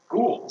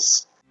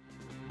rules.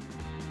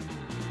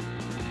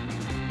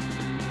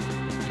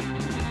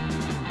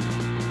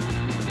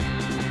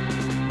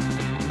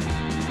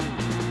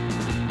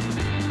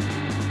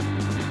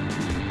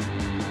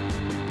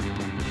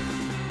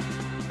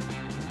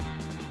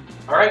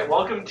 All right,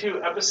 welcome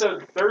to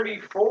episode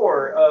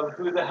 34 of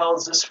Who the Hell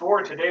Is This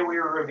For? Today we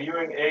are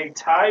reviewing a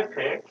tie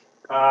pick.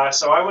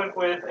 So I went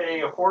with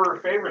a horror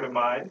favorite of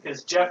mine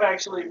because Jeff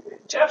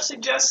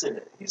suggested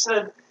it. He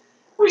said,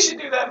 we should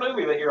do that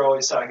movie that you're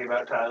always talking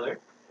about, Tyler.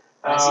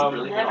 Has he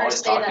really been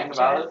always talking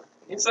about it?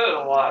 He said it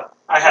a lot.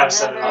 I have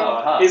said it a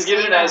lot. Huh. He's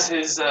given it as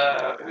his Who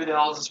the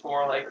Hell Is This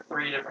For like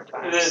 3 different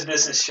times.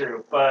 This is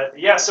true. But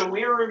yeah, so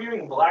we are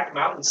reviewing Black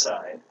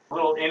Mountainside, a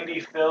little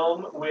indie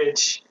film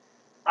which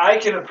I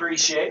can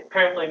appreciate.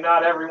 Apparently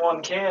not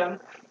everyone can.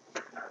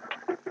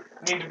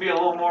 Need to be a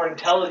little more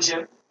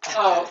intelligent.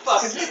 Oh,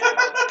 fuck you.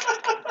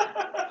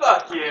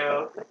 Fuck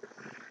you.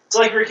 It's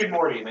like Rick and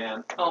Morty,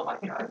 man. Oh my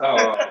god.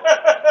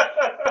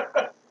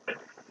 Oh.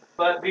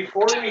 But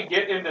before we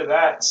get into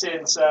that,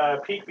 since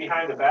Peek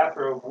Behind the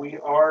Bathrobe, we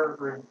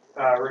are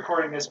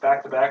recording this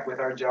back-to-back with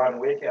our John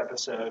Wick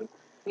episode.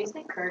 Do you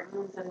say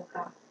curtains in a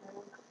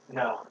bathroom?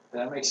 No,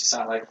 That makes you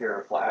sound like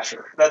you're a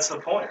flasher. that's the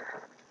point.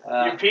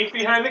 You peek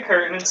behind the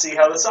curtain and see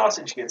how the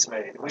sausage gets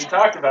made. We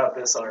talked about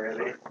this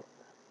already.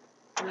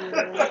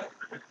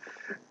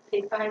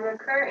 Peek behind the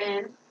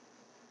curtain.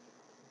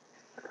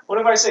 What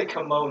if I say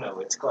kimono?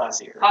 It's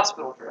classier.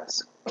 Hospital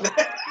dress.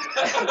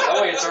 That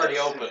way it's already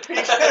open.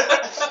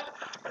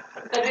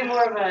 That'd be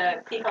more of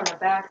a peek on the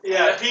back.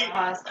 Yeah, of the peek-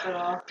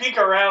 hospital. Peek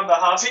around the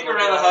hospital. Peek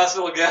around the guys.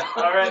 hospital gown.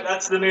 All right,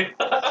 that's the new...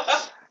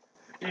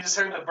 You just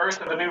heard the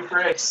birth of a new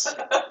phrase.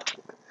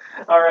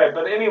 All right,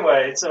 but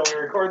anyway, so we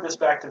record this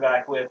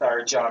back-to-back with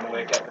our John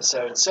Wick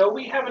episode, so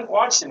we haven't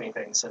watched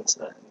anything since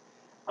then.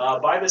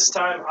 By this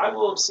time, I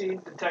will have seen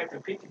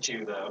Detective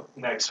Pikachu, though,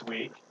 next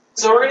week.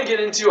 So we're going to get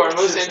into our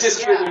most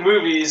anticipated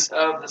movies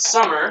of the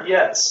summer.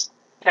 Yes.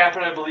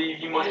 Catherine, I believe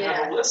you might have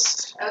Yeah. a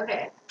list.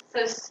 Okay,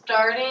 so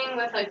starting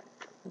with like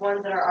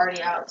ones that are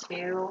already out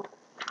too,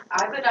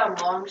 I put down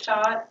Long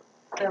Shot,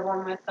 the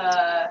one with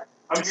I'm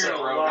hearing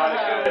a lot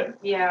of good.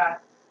 yeah,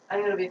 I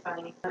think it'll be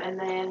funny. And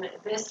then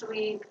this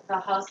week, The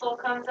Hustle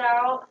comes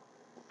out.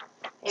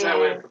 Is that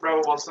with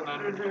Rebel Wilson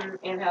and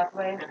Anne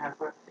Hathaway. Anne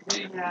Hathaway?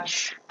 Yeah.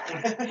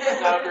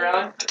 Not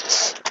around?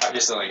 I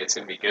just don't think it's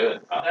going to be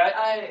good.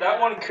 That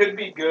one could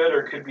be good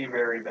or could be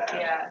very bad.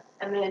 Yeah,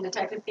 and then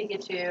Detective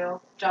Pikachu,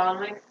 John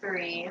Wick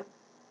 3,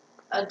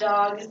 A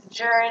Dog's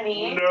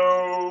Journey.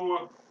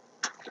 No.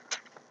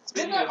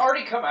 Didn't that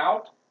already come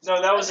out?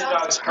 No, that was A A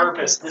Dog's Dog's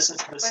Purpose. This is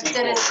the With sequel.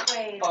 Dennis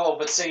Quaid. Oh,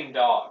 but same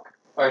dog.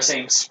 Or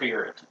same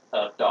spirit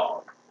of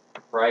dog.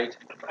 Right?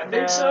 I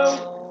think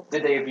so.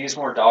 Did they abuse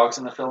more dogs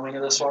in the filming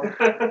of this one?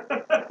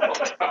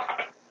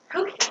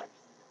 Who cares?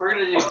 We're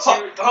going to do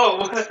We're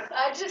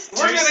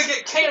We're gonna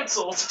get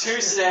canceled. 2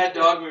 sad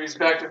dog movies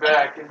back to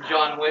back, and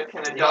John Wick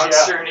and A Dog's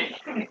Yeah. Journey.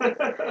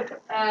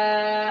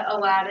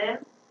 Aladdin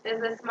is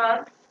this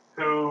month.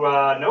 Who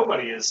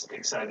nobody is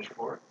excited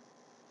for.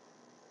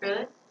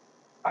 Really?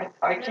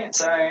 I can't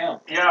say I am.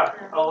 Yeah,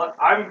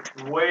 I'm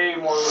way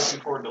more looking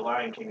forward to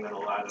Lion King than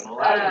Aladdin.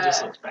 Aladdin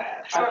just looks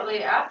bad.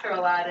 Shortly after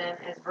Aladdin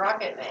is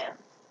Rocket Man.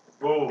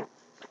 Whoa.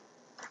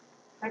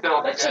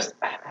 That'll be That's good. just...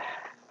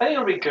 I think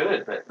it'll be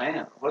good, but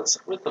man,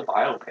 what's with the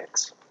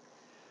biopics?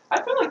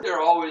 I feel like they're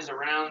always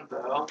around,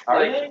 though. Are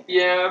like, they?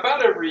 Yeah,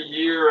 about every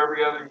year,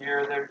 every other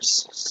year,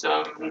 there's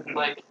some,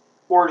 like,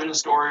 origin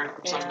story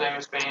from some Yeah.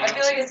 famous band. I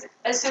feel like it's,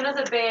 as soon as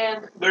a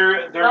band,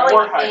 They're not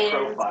more like high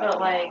ends, profile. but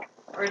like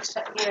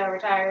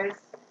retires,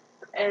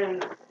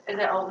 and is it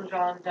Elton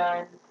John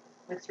done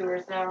with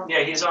tours now?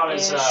 Yeah, he's on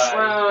his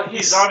Well,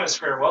 he's on his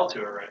farewell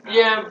tour right now.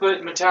 Yeah,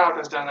 but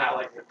Metallica's done that,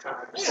 like, 8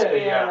 times.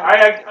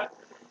 Yeah.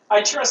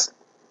 I trust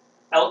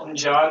Elton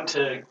John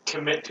to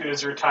commit to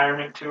his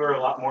retirement tour a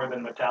lot more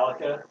than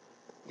Metallica.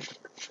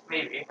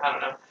 Maybe. I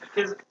don't know.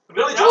 Because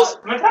Billy Joel's...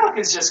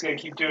 Metallica's just going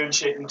to keep doing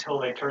shit until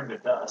they turn to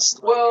dust.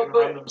 Well, and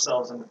but- run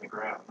themselves into the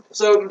ground.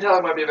 So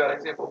Metallica might be a bad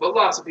example, but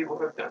lots of people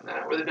have done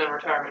that, where they've done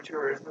retirement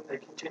tours and then they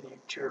continue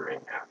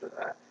touring after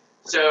that.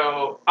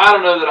 So I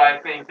don't know that I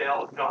think that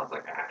Elton John's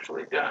like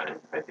actually done.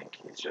 I think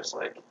he's just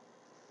like,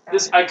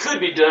 this. I could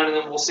be done, and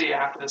then we'll see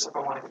after this if I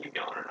want to keep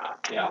going or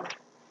not. Yeah.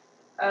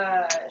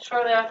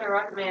 Shortly after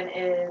Rocketman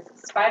is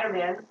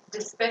Spider-Man,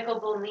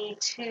 Despicable Me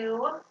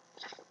 2.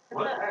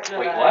 What?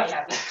 Wait, what?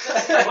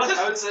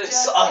 I would say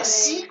Just A kidding.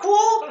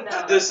 sequel?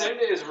 No. the same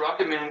day as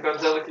Rocket Man,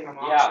 Godzilla King of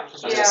Yeah, I Monsters.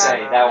 was which gonna is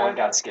say out. that one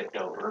got skipped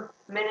over.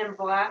 Men in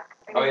Black.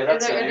 Oh, yeah,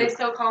 that's Are a they new-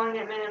 still calling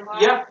it Men in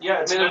Black?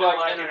 Yeah, it's Men in Men in Black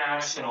Black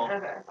International.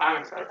 International. Okay. I'm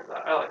excited for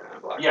that. I like Men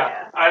in Black.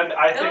 Yeah,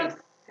 Yeah.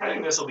 I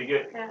think this will be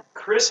good. Yeah.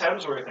 Chris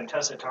Hemsworth and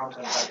Tessa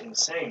Thompson have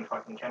insane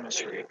fucking Should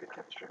chemistry. be good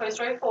chemistry. Toy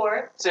Story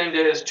 4. Same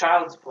day as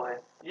Child's Play.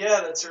 Yeah,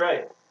 that's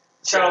right.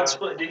 Child's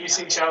Play. Did you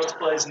see Child's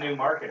Play's new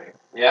marketing?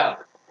 Yeah.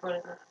 What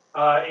is it?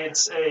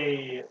 It's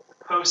a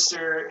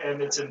poster,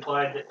 and it's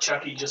implied that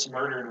Chucky just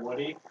murdered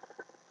Woody.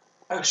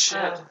 Oh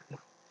shit.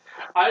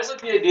 I just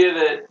like the idea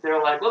that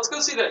they're like, let's go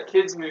see that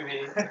kids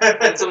movie,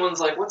 and someone's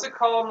like, what's it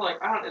called? I'm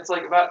like, I don't. It's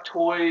like about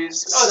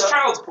toys. Oh, it's So-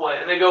 Child's Play,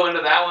 and they go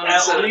into that one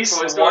instead At of least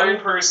Toy Story.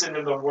 one person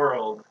in the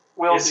world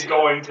Will is do.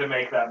 going to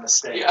make that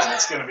mistake, Yeah. and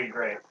it's going to be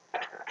great.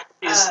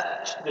 Is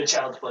Uh, the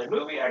Child's Play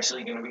movie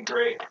actually going to be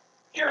great?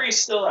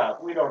 Jury's still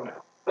out. We don't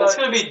know. But it's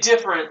But going to be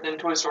different than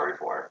Toy Story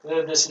 4.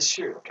 this is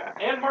true.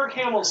 And Mark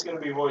Hamill's going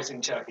to be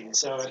voicing Chucky,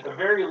 so at the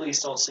very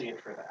least, I'll see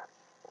it for that.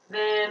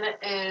 Then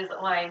is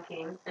Lion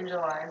King in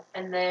July.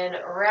 And then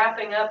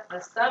wrapping up the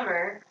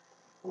summer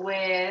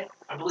with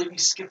I believe you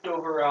skipped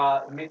over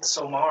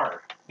Midsommar,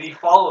 the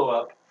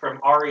follow-up from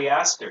Ari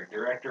Aster,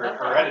 director of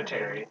That's not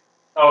Hereditary.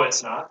 Oh,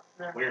 it's not?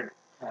 No. Weird.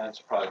 That's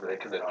probably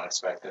because they don't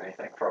expect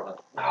anything from it.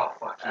 Oh,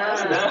 fuck.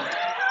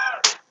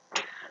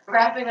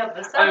 wrapping up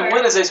the I summer. mean,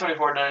 when has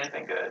A24 done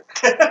anything good?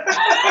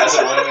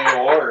 Hasn't won any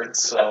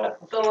awards, so.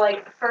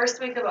 The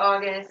first week of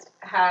August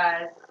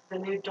has the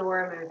new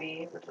Dora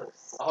movie, which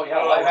looks Oh yeah,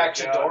 Oh live my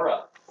action God.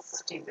 Dora.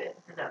 stupid.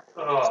 No.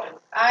 Oh.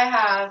 I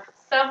have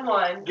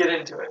someone Get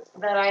into it.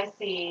 that I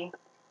see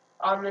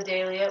on the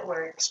daily at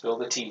work Spill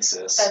the tea,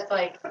 sis.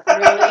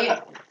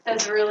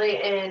 that's really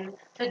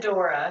into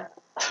Dora.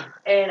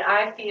 And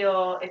I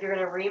feel if you're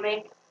gonna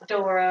remake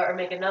Dora or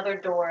make another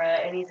Dora,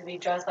 it needs to be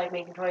just like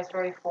making Toy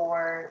Story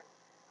 4,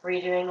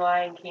 redoing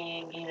Lion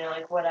King,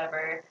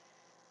 whatever.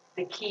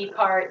 The key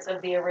parts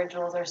of the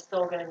originals are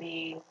still gonna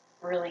be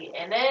really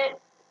in it.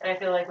 And I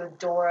feel like with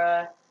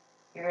Dora,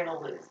 you're gonna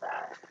lose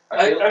that.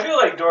 I feel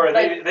like Dora,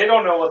 Like- they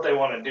don't know what they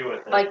want to do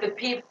with it. Like the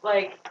people,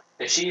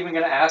 Is she even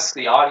going to ask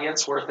the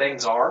audience where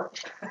things are?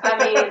 I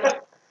mean,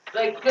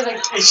 because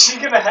Is she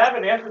going to have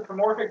an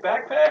anthropomorphic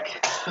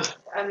backpack?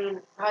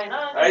 probably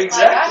not. Exactly. It's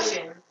live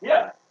action.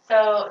 Yeah.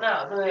 So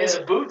no, Is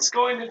Boots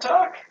going to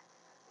talk?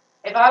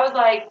 if I was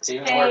like, Is he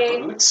even hey,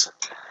 wear boots?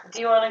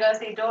 do you want to go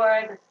see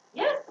Dora? I'd be,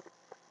 yes.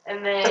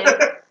 And then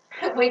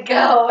we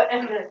go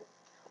and then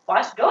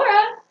watch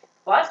Dora,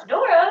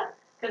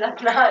 because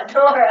I'm not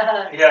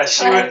Dora. Yeah,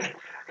 she Like,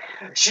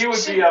 would. She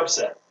would be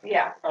upset.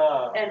 Yeah.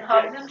 And yeah.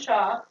 Hobbs and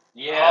Shaw.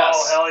 Yes.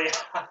 Oh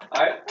hell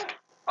yeah!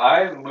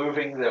 I'm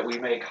moving that we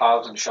make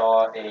Hobbs and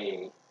Shaw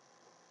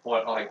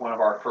one of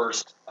our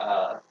first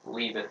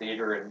leave a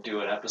theater and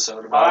do an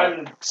episode about it.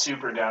 I'm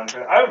super down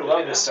for it. I would love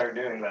Yeah. to start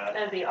doing that.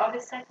 That'd be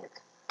August 2nd.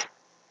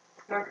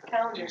 Mark your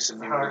calendar. Do some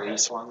new Okay.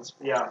 release ones.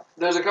 Yeah.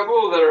 There's a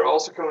couple that are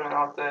also coming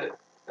out that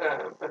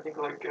I think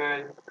look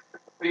good.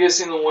 Have you guys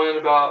seen the one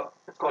about,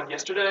 it's called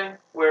Yesterday,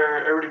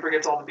 where everybody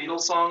forgets all the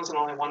Beatles songs and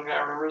only one guy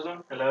remembers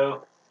them?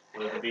 Hello.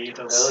 With the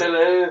Beatles.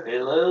 Hello.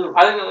 Hello.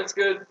 I think that looks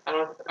good.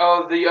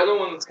 The other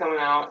one that's coming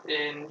out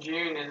in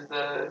June is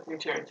the new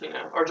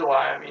Tarantino. Or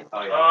July, I mean.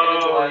 Oh yeah. End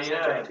of Oh July is the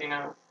yeah.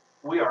 Tarantino.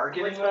 We are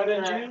getting Which that in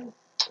one's that? June.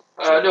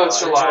 No, it's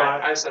July.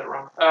 July. I said it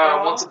wrong.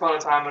 Oh. Once Upon a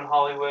Time in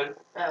Hollywood.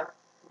 Oh.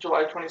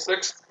 July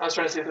 26th. I was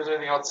trying to see if there's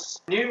anything else.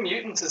 New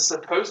Mutants is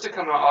supposed to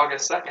come out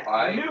August 2nd.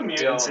 I New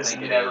Mutants don't is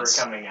think it never is.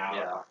 coming out.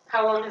 Yeah.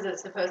 How long is it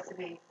supposed to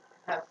be?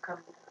 Have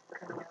coming out?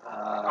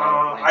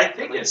 I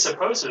think it's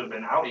supposed to have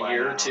been out a by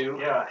year now. or two.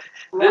 Yeah.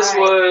 This Why?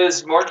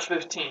 was March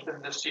 15th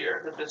of this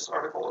year that this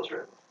article was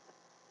written.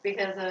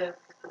 Because of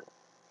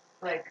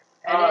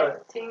Uh,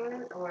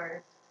 editing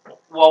or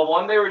Well,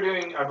 one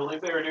I believe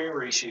they were doing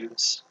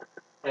reshoots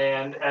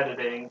and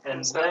editing,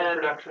 and Stuff in then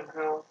production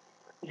hell.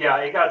 yeah,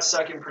 it got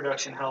stuck in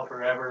production hell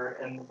forever,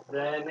 and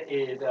then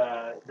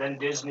then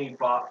Disney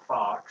bought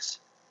Fox,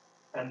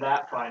 and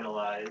that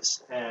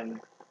finalized, and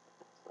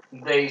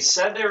they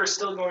said they were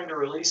still going to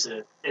release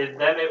it.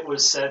 Then it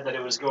was said that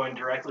it was going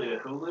directly to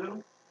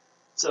Hulu,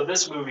 so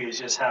this movie is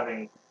just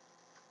having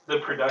the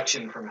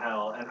production from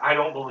hell, and I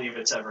don't believe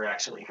it's ever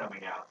actually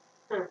coming out.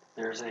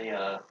 There's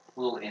a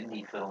little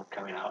indie film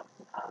coming out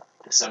in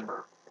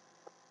December,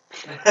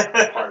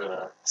 part of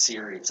a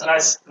series. I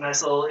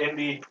nice little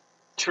indie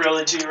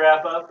trilogy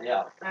wrap up. think.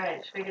 Yeah.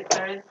 alright, should we get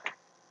started?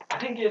 I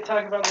didn't get to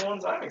talk about the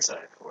ones I'm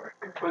excited for.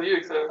 What are you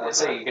excited I about?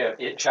 say you get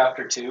It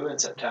Chapter 2 in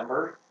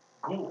September.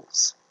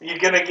 Ghouls. You're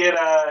gonna get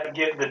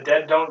The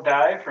Dead Don't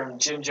Die from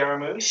Jim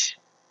Jarmusch,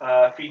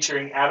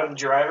 featuring Adam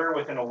Driver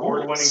with an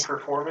award-winning Ghouls.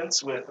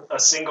 performance with a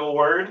single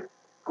word,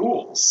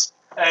 ghouls.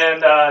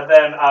 And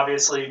then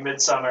obviously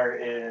Midsummer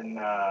in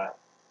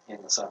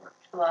In the summer.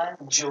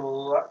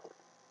 July.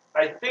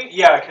 I think,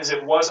 yeah, because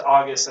it was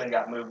August and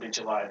got moved to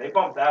July. They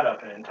bumped that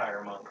up an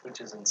entire month, which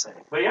is insane.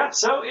 But yeah,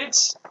 so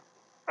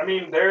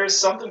there's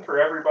something for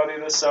everybody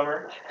this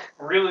summer.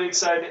 Really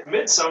excited.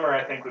 Midsummer,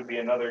 I think, would be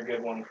another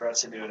good one for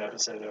us to do an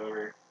episode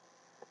over.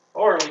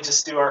 Or we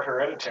just do our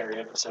Hereditary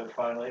episode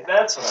finally.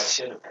 That's what I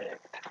should have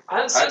picked.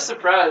 I'm so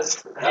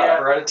surprised. Yeah.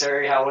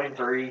 Hereditary, Halloween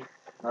 3.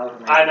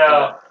 I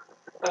know.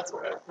 That's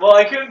right. Well,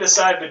 I couldn't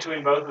decide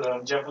between both of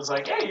them. Jeff was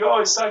like, hey, you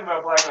always talk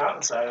about Black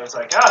Mountainside. I was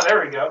like, there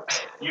we go.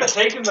 You've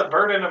taken the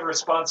burden of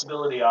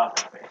responsibility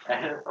off of me.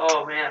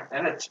 Oh man.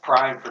 And it's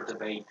prime for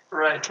debate.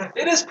 Right.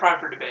 It is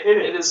prime for debate.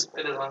 It is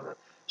on the.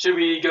 Should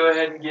we go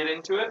ahead and get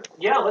into it?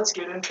 Yeah, let's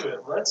get into it.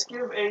 Let's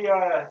give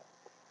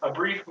a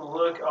brief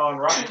look on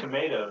Rotten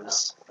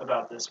Tomatoes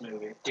about this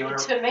movie. Do you The want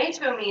to?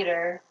 tomato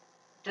meter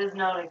does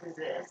not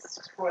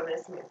exist for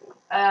this movie.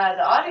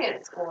 The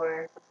audience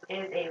score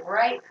is a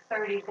ripe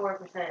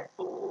 34%.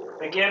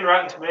 Again,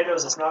 Rotten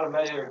Tomatoes is not a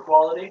measure of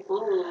quality.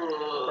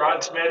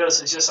 Rotten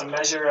Tomatoes is just a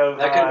measure of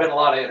That could have been a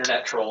lot of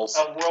internet trolls.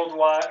 of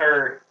worldwide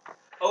or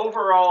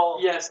overall.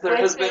 Yes, there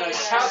has been a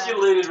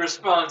calculated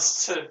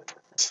response to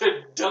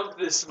dump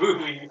this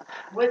movie.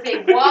 With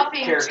a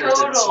whopping Characters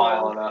didn't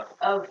smile total enough.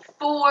 of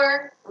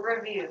 4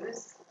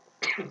 reviews.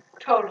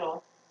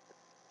 Total.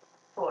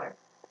 4.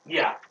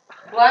 Yeah,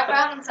 Black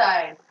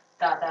Mountainside, ...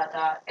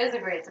 is a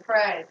great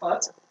surprise. Well,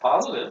 that's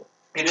positive.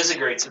 it is a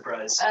great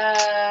surprise.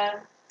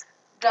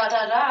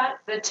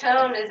 The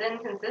tone is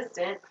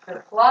inconsistent,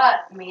 the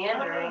plot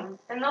meandering,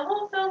 and the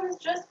whole film is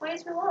just way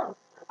too long.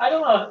 I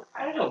don't know.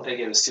 I don't think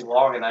it was too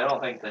long, and I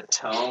don't think the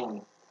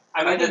tone.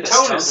 I mean, the think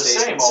tone is the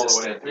stays same all the way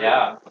consistent. through.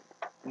 Yeah.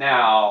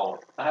 Now,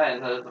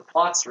 the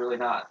plot's really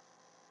not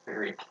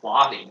very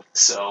plotty,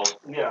 so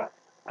Yeah.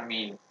 I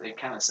mean, it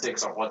kind of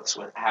sticks on what's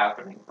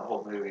happening the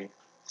whole movie.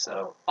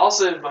 So I'll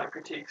save my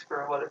critiques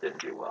for what it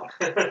didn't do well.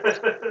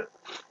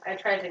 I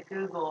tried to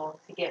Google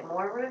to get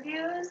more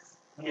reviews,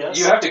 Yes.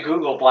 you have to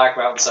Google Black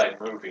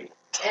Mountainside movie.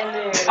 and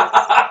there's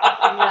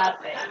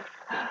nothing.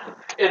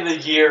 In the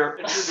year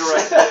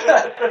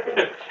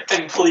directed,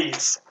 and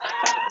please.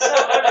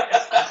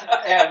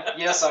 And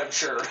yes, I'm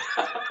sure.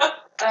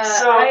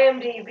 So-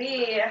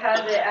 IMDb has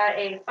it at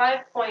a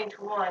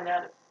 5.1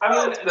 out of. I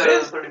mean, It's better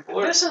than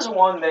 34. this is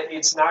one that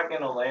it's not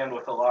going to land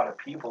with a lot of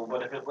people,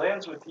 but if it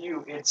lands with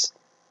you, it's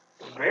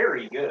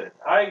very good.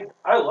 I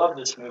love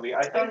this movie.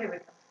 I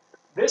think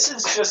this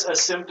is just a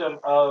symptom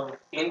of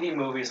indie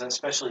movies, and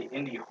especially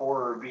indie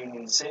horror, being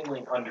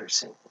insanely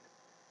underseen.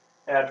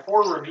 It had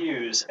 4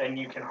 reviews, and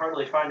you can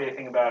hardly find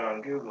anything about it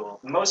on Google.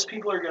 Most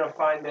people are going to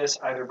find this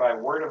either by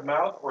word of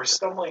mouth or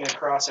stumbling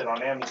across it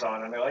on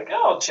Amazon, and they're like,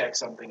 oh, I'll check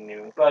something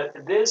new.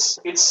 But this,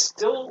 it's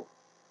still...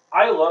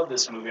 I love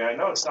this movie. I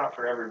know it's not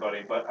for everybody,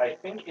 but I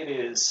think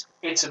it's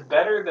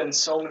better than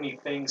so many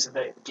things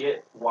that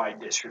get wide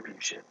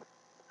distribution.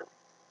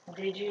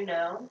 Did you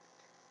know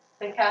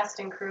the cast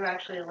and crew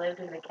actually lived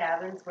in the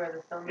cabins where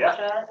the film Yeah. was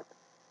shot?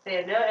 They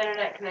had no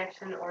internet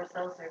connection or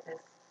cell service.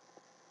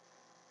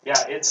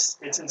 Yeah, it's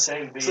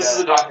insane. This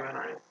is a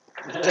documentary.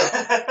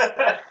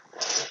 100%.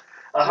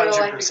 Real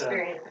life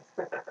experience.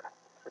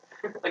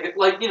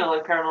 like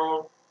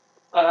paranormal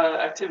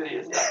activity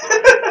is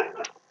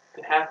that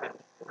it happened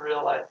in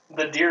real life.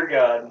 The Dear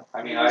God.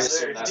 I mean, He I was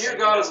assume there. that's Dear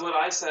God is what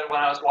I said when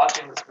I was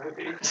watching this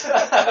movie.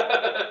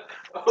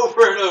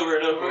 Over and over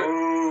and over.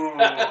 Ooh.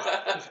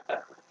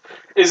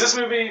 Is this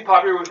movie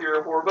popular with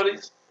your horror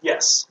buddies?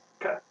 Yes.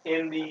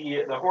 In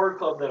the horror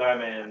club that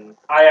I'm in,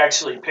 I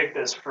actually picked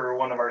this for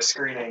one of our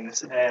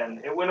screenings,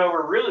 and it went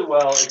over really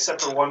well,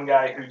 except for one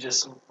guy who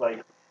just,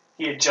 like,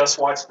 he had just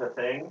watched The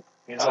Thing.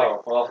 He's like,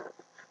 Oh, well.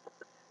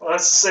 well,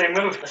 that's the same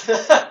movie.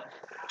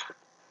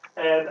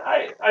 And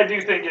I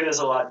do think it is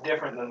a lot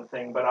different than The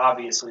Thing, but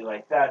obviously,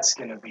 like, that's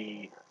going to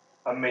be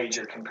a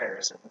major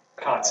comparison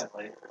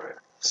constantly.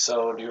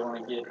 So, do you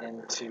want to get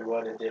into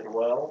what it did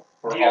well?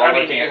 We're Do you- all I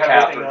mean, looking do you at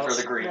have anything Catherine for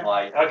else? the green No.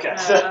 light. Okay.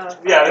 No.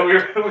 Yeah, we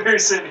were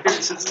sitting here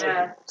just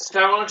Yeah.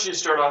 So why don't you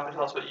start off and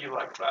tell us what you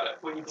like about it?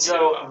 What you think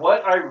So, about it?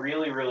 what I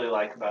really, really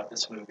like about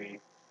this movie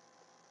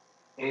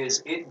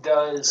is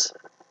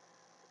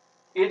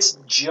it's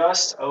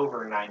just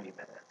over 90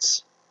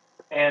 minutes.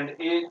 And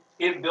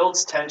it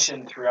builds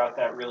tension throughout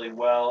that really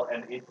well,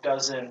 and it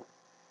doesn't,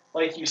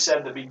 like you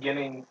said, the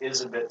beginning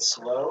is a bit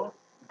slow,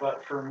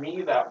 but for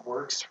me that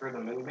works for the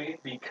movie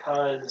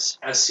because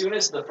as soon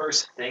as the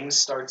first thing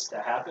starts to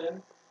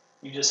happen,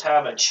 you just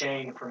have a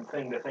chain from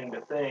thing to thing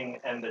to thing,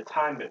 and the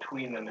time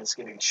between them is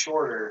getting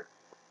shorter,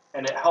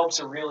 and it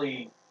helps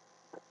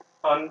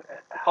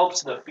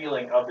helps the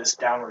feeling of this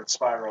downward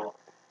spiral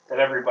that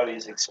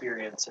everybody's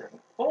experiencing.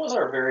 What was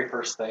our very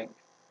first thing?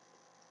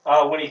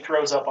 When he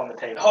throws up on the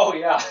table. Oh,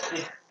 yeah.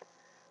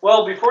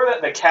 Well, before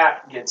that, the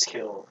cat gets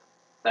killed.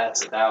 That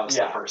was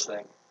Yeah. the first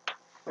thing.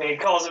 And he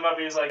calls him up.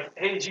 He's like,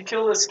 "Hey, did you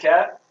kill this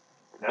cat?"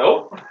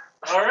 Nope.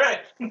 All right.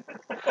 Who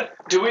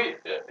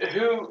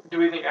do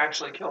we think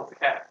actually killed the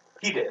cat?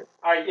 He did.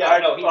 He did. He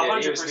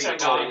was 100% being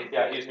told. believe.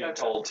 Yeah, he was being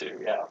told to.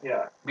 Yeah.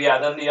 Yeah. Yeah.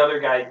 Then the other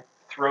guy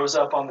throws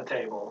up on the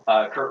table.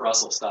 Kurt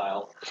Russell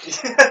style.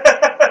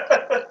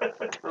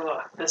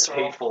 Ugh,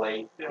 visceral. Hateful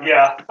Eight.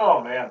 Yeah.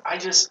 Oh man.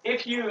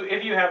 If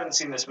you haven't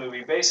seen this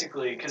movie,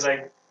 basically, because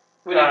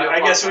We didn't do a I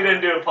plot guess we summary.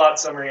 didn't do a plot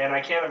summary, and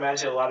I can't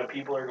imagine a lot of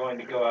people are going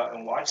to go out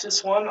and watch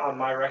this one on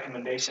my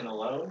recommendation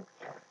alone.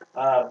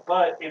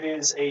 But it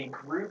is a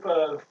group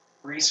of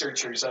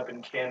researchers up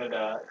in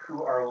Canada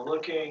who are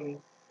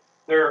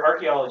they're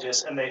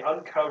archaeologists, and they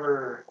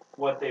uncover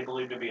what they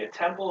believe to be a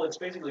temple. It's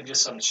basically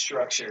just some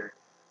structure.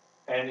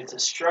 And it's a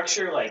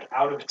structure, like,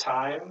 out of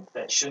time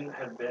that shouldn't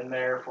have been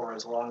there for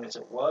as long as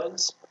it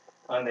was.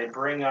 And they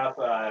bring up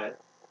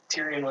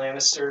Tyrion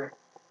Lannister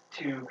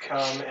to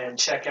come and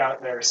check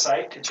out their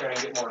site to try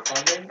and get more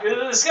funding.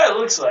 This guy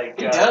looks like...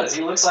 He does.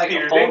 He looks like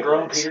Peter a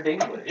full-grown Dinklage. Peter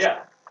Dinklage. Yeah.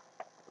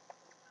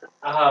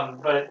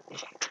 But...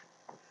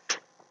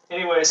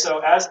 Anyway, so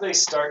as they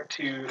start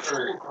to...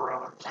 Full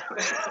grown.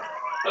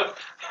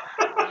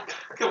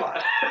 Come on.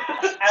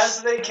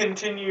 As they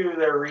continue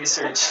their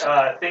research,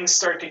 things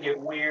start to get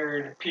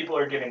weird. People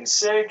are getting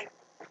sick.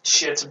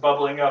 Shit's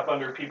bubbling up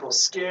under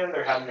people's skin.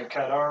 They're having to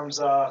cut arms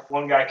off.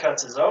 One guy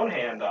cuts his own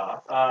hand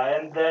off.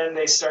 And then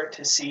they start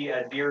to see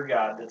a deer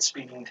god that's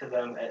speaking to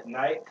them at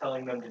night,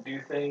 telling them to do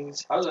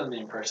things. I was under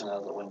the impression that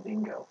was a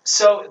Wendigo.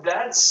 So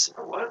that's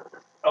What?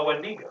 a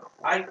Wendigo.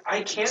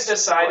 I can't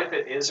decide if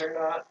it is or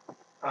not.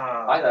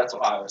 That's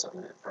what I was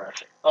under the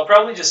impression. I'll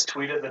probably just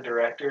tweet at the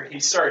director. He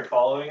started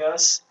following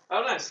us.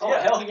 Oh, nice. Oh,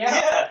 hell yeah.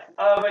 Yeah.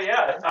 But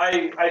yeah,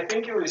 I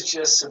think it was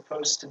just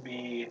supposed to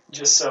be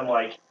just some,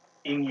 like,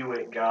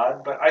 Inuit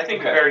god, but I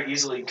think Okay. very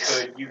easily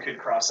you could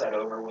cross that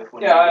over with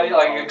Wendigo.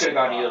 Yeah, it could have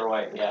gone either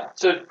way, yeah.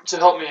 So to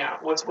help me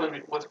out, what's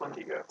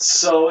Wendigo?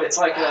 So it's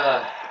like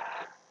a...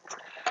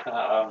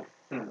 Yeah.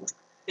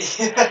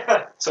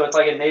 So it's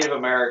like a Native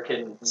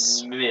American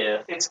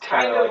myth. It's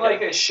kind of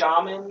like a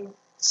shaman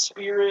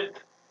spirit.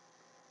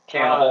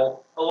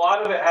 Cannibal. A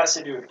lot of it has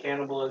to do with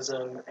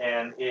cannibalism,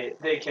 and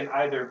they can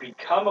either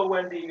become a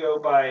Wendigo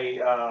by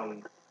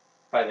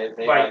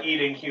By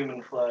eating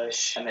human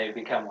flesh. and they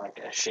become like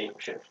a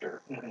shapeshifter.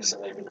 Mhm.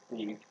 So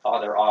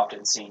they're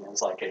often seen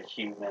as like a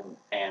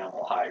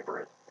human-animal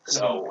hybrid.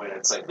 So when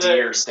it's a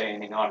deer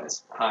standing on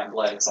his hind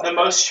legs, like The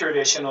most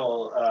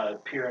traditional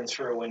appearance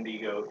for a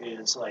Wendigo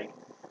is like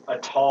a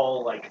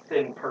tall, like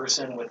thin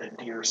person with a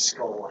deer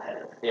skull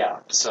head. yeah.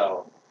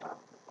 So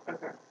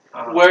Okay.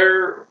 Um,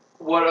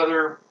 What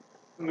other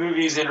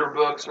movies or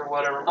books or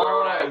whatever where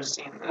would I have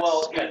seen this?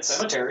 Well, Pet it's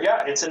Sematary.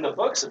 Yeah, it's in the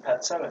books of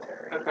Pet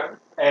Sematary, Okay.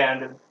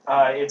 and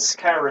it's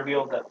kind of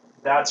revealed that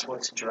that's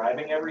what's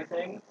driving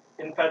everything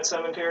in Pet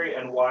Sematary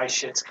and why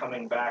shit's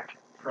coming back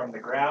from the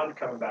ground,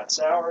 coming back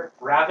sour.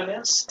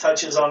 Ravenous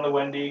touches on the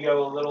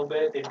Wendigo a little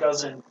bit. It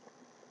doesn't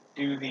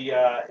do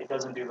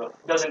doesn't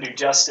do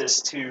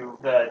justice to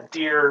the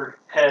deer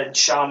head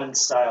shaman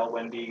style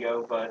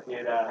Wendigo, but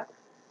it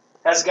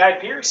has Guy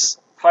Pearce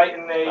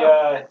fighting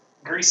a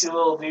greasy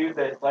little dude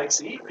that likes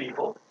to eat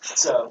people.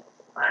 So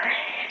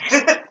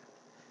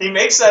he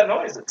makes that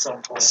noise at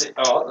some point.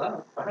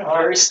 I'm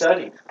very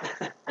studied.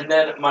 And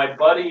then my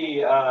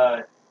buddy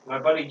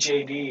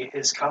JD,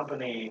 his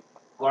company,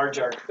 Large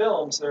Arc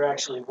Films, they're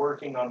actually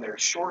working on their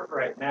short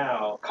right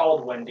now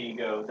called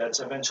Wendigo that's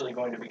eventually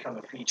going to become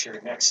a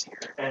feature next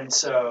year. And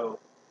so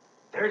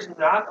there's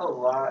not a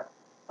lot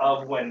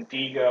of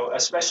Wendigo,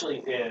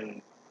 especially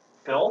in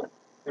film.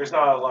 There's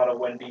not a lot of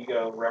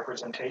Wendigo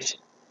representation.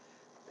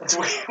 It's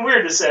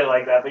weird to say it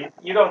like that, but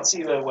you don't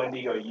see the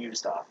Wendigo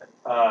used often.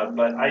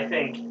 But I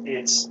think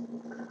it's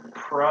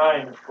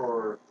primed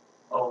for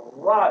a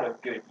lot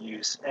of good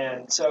use.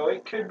 And so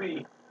it could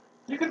be,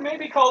 you could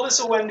maybe call this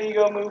a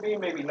Wendigo movie,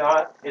 maybe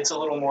not. It's a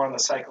little more on the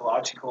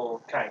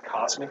psychological, kind of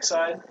cosmic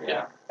side.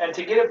 Yeah. And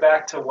to get it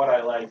back to what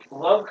I like,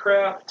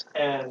 Lovecraft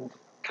and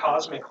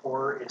cosmic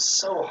horror is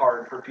so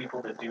hard for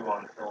people to do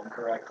on film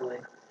correctly.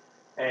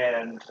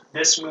 And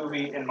this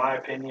movie, in my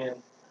opinion,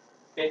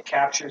 it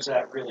captures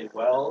that really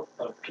well,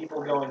 of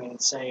people going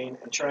insane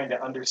and trying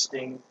to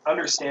understand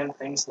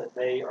things that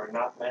they are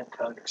not meant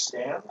to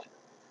understand,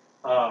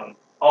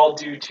 all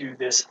due to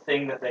this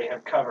thing that they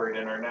have covered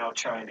and are now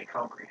trying to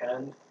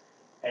comprehend.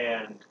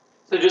 And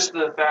So just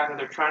the fact that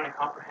they're trying to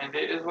comprehend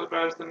it is what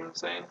drives them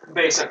insane?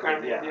 basically, That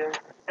kind of yeah. idea?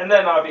 And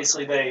then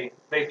obviously they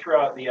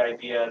throw out the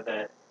idea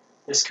that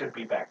this could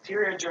be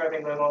bacteria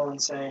driving them all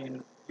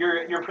insane.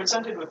 You're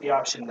presented with the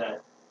option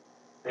that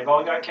they've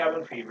all got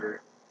cabin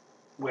fever,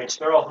 which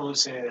they're all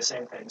hallucinating the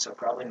same thing, so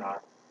probably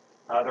not.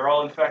 They're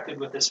all infected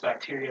with this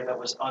bacteria that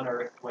was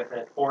unearthed with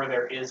it, or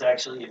there is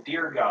actually a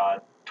deer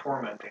god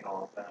tormenting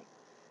all of them.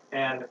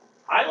 And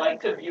I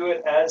like to view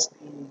it as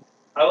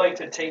I like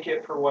to take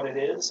it for what it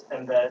is,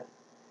 and that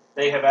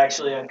they have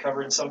actually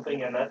uncovered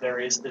something, and that there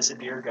is this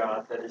deer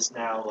god that is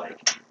now, like,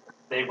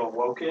 they've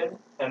awoken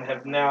and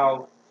have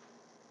now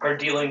are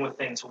dealing with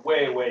things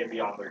way, way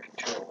beyond their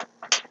control.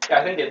 Yeah,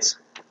 I think it's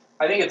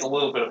a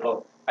little bit of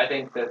both. I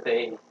think that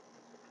they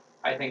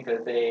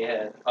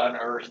had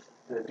unearthed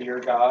the deer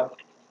god,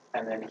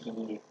 and then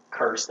he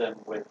cursed them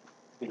with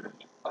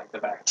the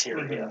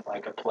bacteria,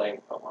 like a plague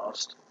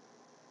almost.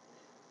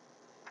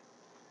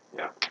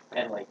 Yeah.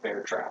 And like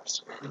bear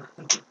traps.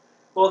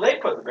 Well, they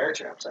put the bear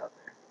traps out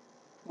there.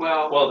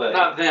 Well,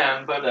 not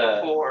them, but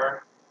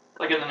before,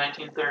 like in the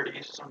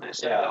 1930s, is when they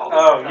said Yeah. all the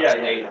Oh, traps yeah,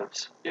 were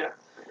natives.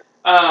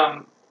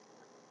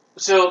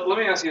 So let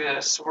me ask you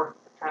this. We're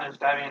kind of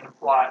diving into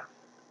plot.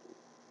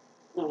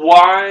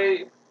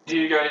 Why do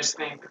you guys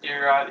think the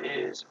deer god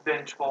is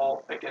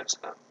vengeful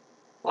against them?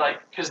 Like,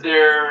 because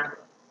they're...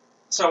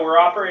 So we're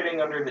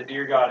operating under the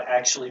deer god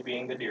actually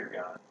being the deer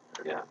god.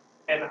 Yeah.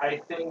 And I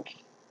think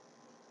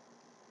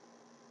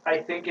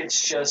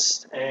it's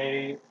just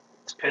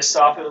it's pissed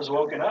off it was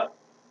woken up.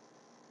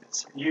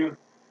 It's you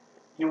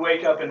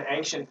wake up an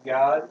ancient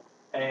god,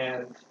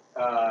 and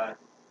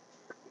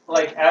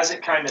like as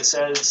it kind of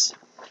says,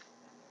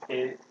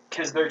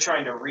 because they're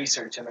trying to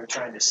research and they're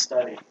trying to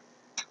study,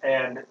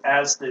 and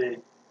as the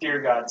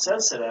deer god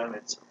says to them,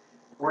 it's,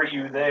 were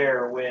you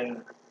there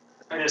when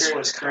this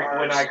was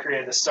when I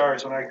created the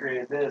stars, when I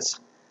created this?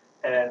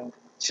 and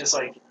it's just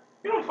like,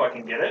 you don't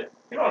fucking get it.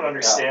 You don't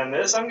understand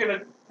this. I'm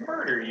gonna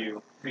murder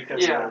you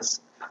because Yeah. of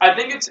this. I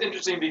think it's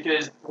interesting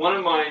because one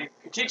of my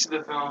critiques of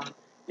the film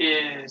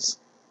is,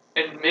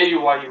 and maybe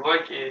why you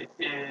like it,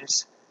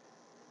 is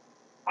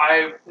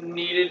I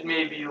needed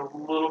maybe a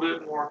little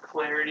bit more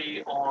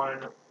clarity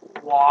on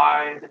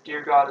why the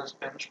deer god is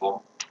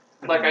vengeful.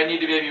 Like, I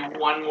need maybe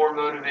one more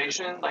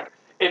motivation. Like,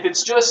 if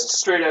it's just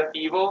straight up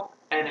evil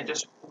and it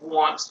just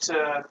wants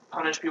to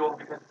punish people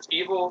because it's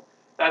evil,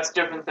 that's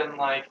different than,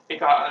 like, it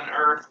got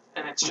unearthed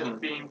and it's just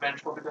being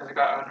vengeful because it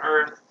got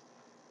unearthed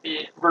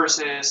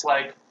versus,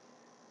 like,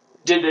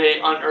 did they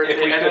unearth If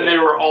it we and then could- they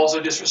were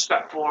also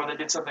disrespectful or they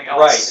did something else.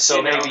 Right, so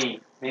you know?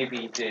 maybe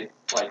you did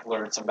like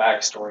learn some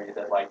backstory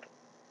that like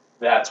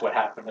that's what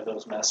happened to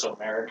those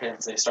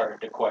Mesoamericans. They started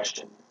to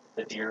question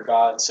the deer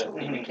god, so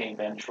he became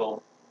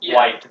vengeful, Yeah.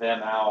 wiped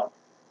them out,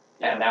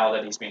 and now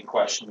that he's being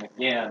questioned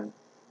again,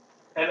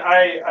 And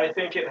I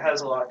think it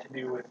has a lot to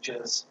do with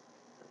just,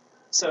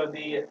 so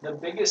the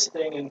biggest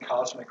thing in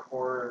cosmic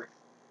horror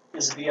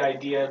is the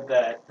idea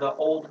that the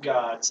old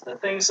gods, the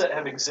things that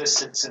have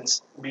existed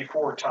since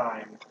before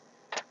time,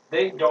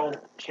 they don't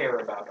care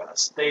about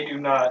us. They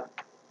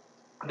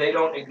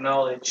don't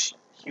acknowledge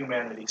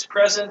humanity's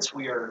presence.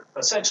 We are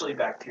essentially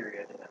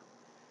bacteria to them.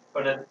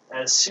 But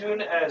as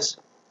soon as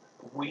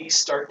we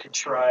start to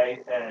try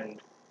and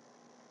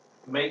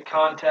make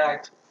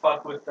contact,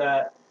 fuck with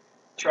that,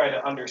 try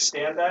to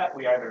understand that,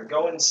 we either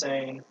go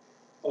insane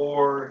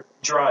or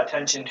draw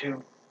attention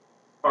to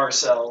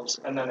ourselves,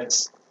 and then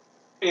it's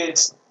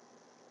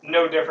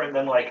no different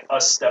than like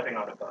us stepping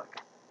on a bug.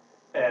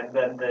 And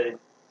then the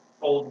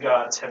old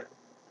gods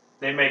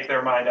they make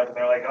their mind up and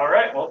they're like, all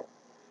right, well,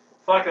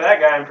 fuck that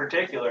guy in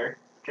particular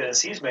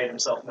because he's made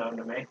himself known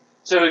to me.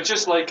 So it's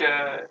just like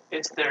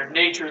it's their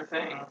nature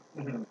thing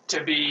Mm-hmm.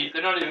 to be.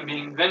 They're not even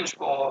being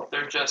vengeful.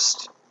 They're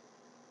just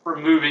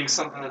removing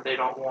something that they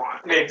don't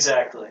want.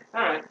 Exactly.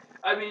 All right.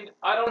 I mean,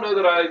 I don't know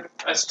that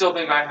I still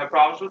think I have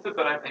problems with it,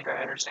 but I think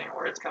I understand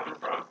where it's coming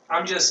from.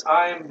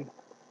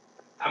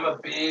 I'm a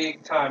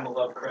big time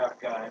Lovecraft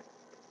guy,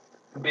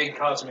 big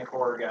cosmic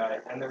horror guy,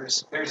 and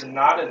there's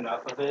not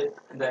enough of it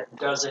that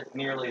does it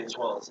nearly as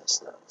well as this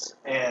does.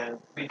 And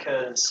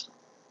because,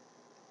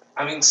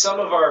 I mean, some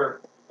of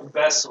our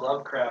best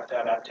Lovecraft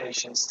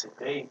adaptations to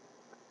date,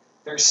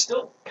 they're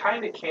still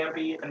kind of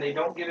campy, and they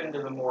don't get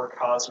into the more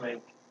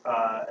cosmic,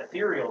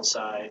 ethereal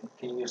side.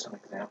 can you use some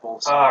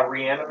examples?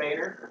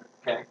 Reanimator.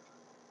 Okay.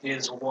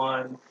 Is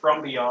one,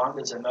 From Beyond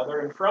is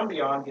another, and From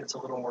Beyond gets a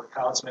little more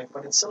cosmic,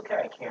 but it's still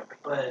kind of campy.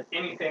 But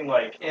anything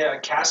like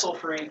Castle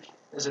Freak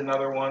is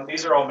another one.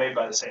 These are all made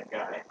by the same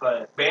guy.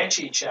 But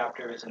Banshee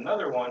Chapter is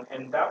another one,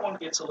 and that one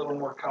gets a little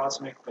more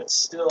cosmic, but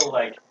still,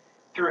 like,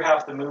 through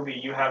half the movie,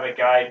 you have a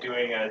guy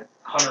doing a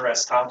Hunter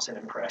S. Thompson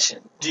impression.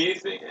 Do you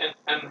think?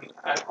 And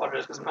I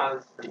apologize because I'm not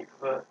as deep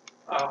of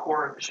a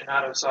horror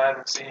aficionado, so I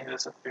haven't seen any of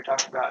this stuff you're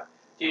talking about.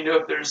 Do you know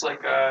if there's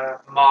like a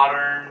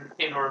modern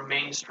or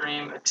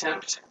mainstream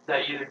attempt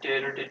that either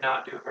did or did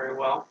not do it very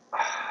well?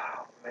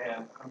 Oh,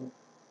 man.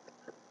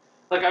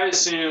 Like, I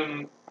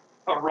assume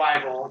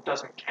Arrival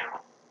doesn't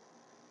count.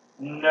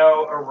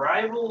 No,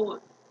 Arrival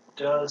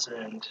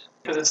doesn't.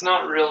 Because it's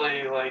not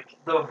really, like...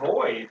 The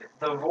Void.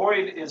 The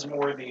Void is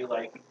more the,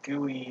 like,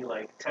 gooey,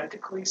 like,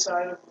 tentacly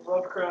side of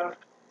Lovecraft.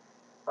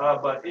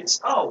 But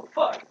it's... Oh,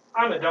 fuck.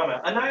 I'm a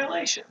dumbass.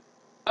 Annihilation.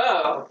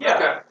 Oh, Yeah.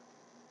 okay.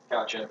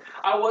 Gotcha.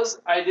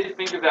 I did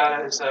think of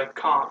that as a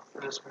comp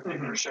for this movie,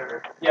 for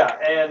sure. Yeah,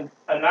 and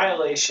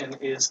Annihilation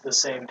is the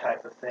same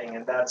type of thing,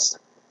 and that's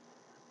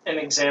an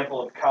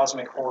example of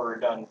cosmic horror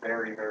done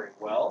very, very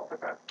well.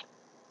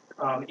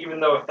 Okay. Even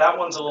though if that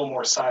one's a little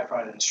more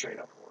sci-fi than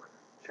straight-up horror.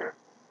 Sure.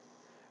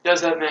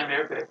 Does that man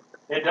bear pig?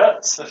 It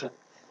does.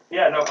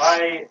 Yeah, no,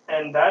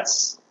 and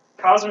that's...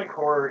 Cosmic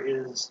horror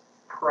is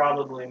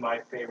probably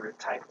my favorite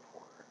type of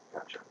horror.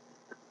 Gotcha.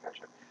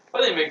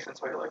 Well, I think it makes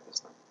sense why you like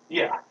this thing.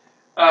 Yeah.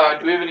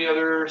 Do we have any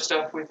other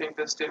stuff we think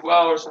this did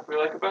well or stuff we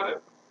like about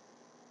it?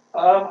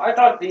 I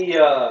thought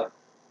the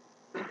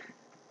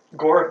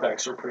gore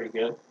effects were pretty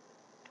good.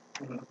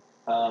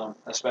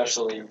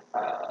 Especially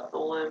The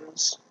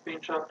limbs being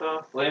chopped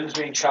off. limbs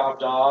being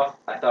chopped off.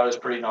 I thought it was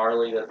pretty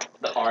gnarly that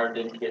the arm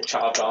didn't get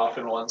chopped off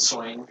in one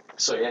swing,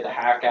 so you had to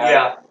hack at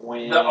Yeah. it.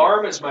 When The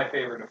arm is my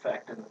favorite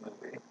effect in the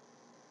movie.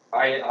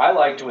 I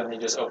liked when they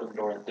just opened the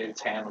door and the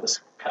dude's hand was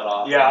cut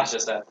off. Yeah. And he's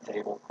just at the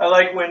table. I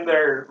like when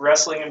they're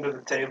wrestling him to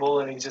the table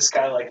and he's just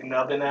kind of like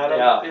nubbing at him.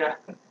 Yeah. Yeah.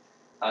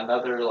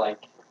 Another like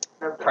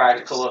Not that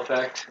practical just-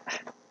 effect.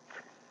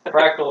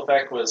 Practical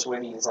effect was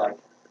when he's like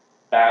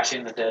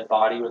bashing the dead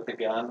body with the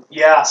gun.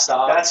 Yeah,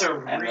 Stop. that's a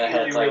And really, the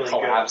head's really like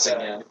collapsing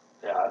good effect.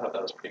 in. Yeah, I thought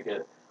that was pretty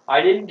good.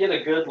 I didn't get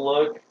a good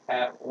look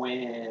at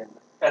when.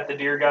 At the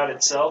deer god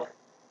itself.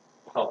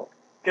 Oh,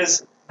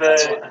 Because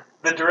that's what,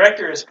 the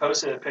director has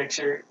posted a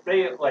picture.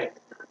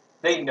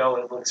 They know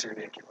it looks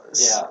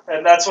ridiculous. Yeah.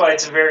 And that's why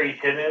it's very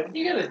hidden.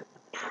 you get a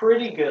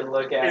pretty good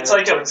look at it. It's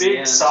like a towards the big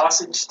end.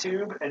 sausage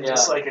tube and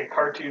just Yeah. like a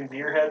cartoon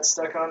deer head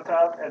stuck on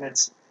top. And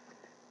it's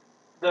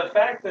the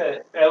fact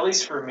that, at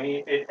least for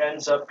me, it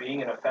ends up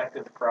being an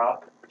effective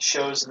prop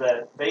shows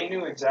that they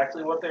knew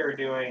exactly what they were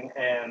doing,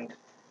 and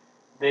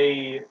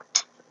they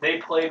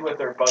played with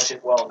their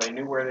budget well. They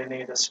knew where they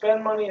needed to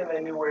spend money, and they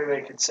knew where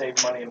they could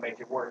save money and make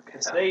it work,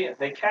 because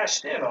they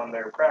cashed in on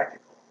their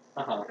practical.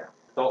 Uh-huh.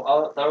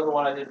 So that was the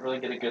one I didn't really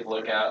get a good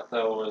look at,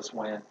 though, was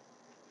when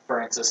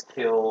Francis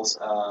kills,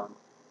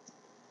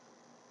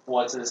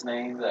 what's his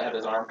name, that had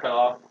his arm cut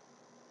off?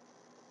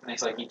 And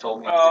he's like, he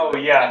told me to Oh, do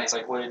it. yeah. And he's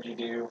like, what did you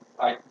do?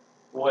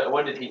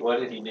 What did he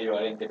do?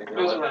 I didn't get a good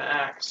It was look with an at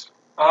it. axe.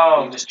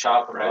 He just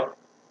chopped him up.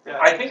 Yeah.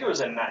 I think it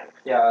was a knife,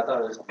 Yeah, I thought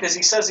it was. because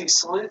he says he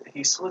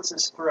slits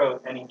his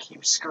throat, and he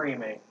keeps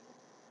screaming.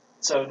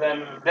 So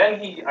then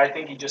I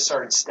think he just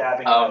started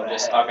stabbing him in the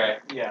head. Okay.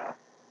 Yeah.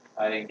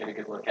 I didn't get a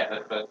good look at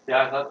it, but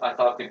yeah, I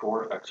thought the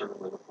gore effects were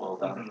really well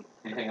done. Mhm.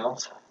 Anything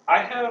else? I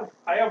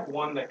have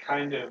one that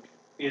kind of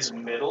is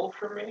middle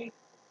for me,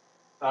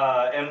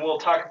 and we'll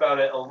talk about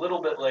it a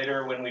little bit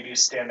later when we do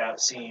standout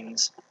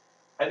scenes.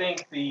 I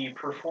think the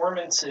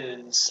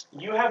performances,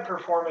 you have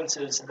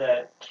performances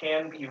that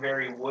can be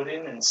very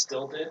wooden and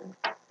stilted,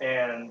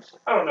 and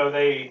I don't know,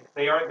 they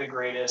aren't the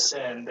greatest,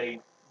 and they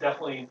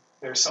definitely,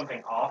 there's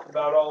something off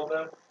about all of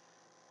them.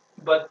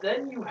 But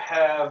then you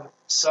have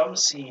some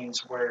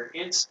scenes where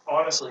it's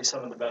honestly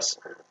some of the best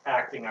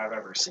acting I've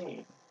ever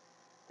seen.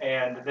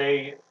 And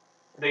they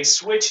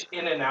switch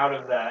in and out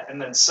of that,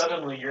 and then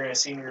suddenly you're in a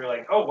scene where you're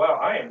like, oh wow,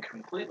 I am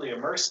completely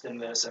immersed in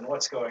this and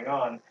what's going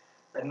on.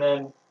 And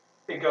then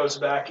it goes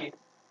back,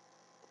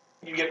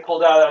 you get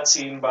pulled out of that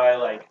scene by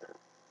like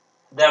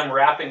them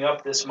wrapping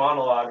up this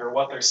monologue or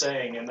what they're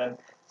saying, and then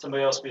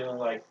somebody else being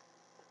like,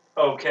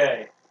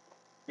 okay,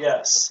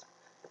 yes.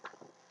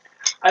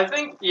 I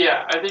think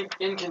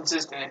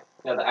inconsistent.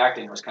 Yeah, the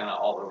acting was kind of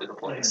all over the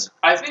place.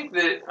 I think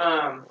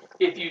that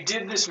if you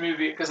did this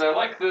movie, because I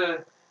like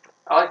the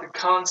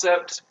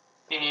concept,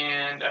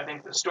 and I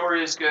think the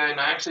story is good, and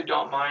I actually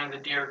don't mind the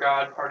Dear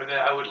God part of it.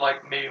 I would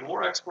like maybe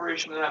more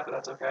exploration of that, but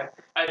that's okay.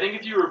 I think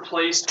if you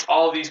replaced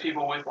all of these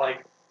people with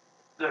like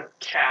the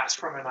cast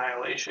from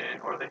Annihilation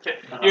or the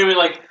you know what I mean,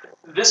 like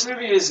this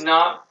movie is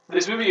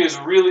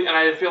really, and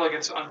I feel like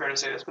it's unfair to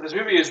say this, but this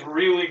movie is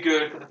really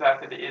good for the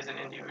fact that it is an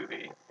indie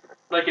movie.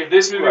 Like, if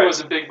this movie was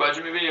a big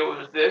budget movie and it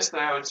was this,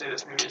 then I would say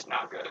this movie is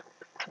not good.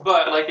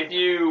 But, like, if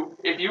you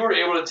were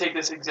able to take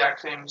this exact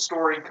same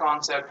story,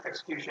 concept,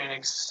 execution,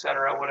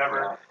 etc.,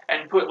 whatever,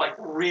 and put, like,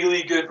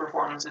 really good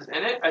performances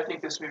in it, I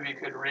think this movie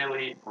could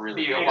really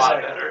be a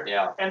lot better.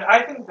 Yeah. And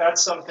I think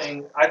that's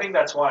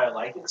why I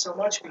like it so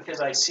much, because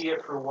I see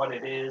it for what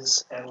it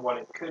is and what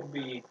it could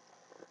be.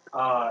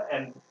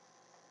 And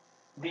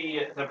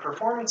the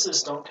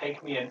performances don't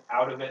take me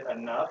out of it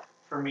enough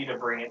for me to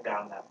bring it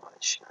down that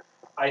much.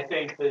 I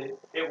think that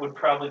it would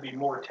probably be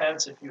more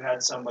tense if you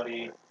had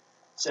somebody,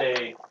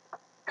 say,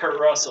 Kurt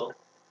Russell,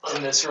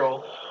 in this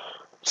role.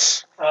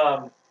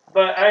 But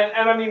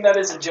I mean, that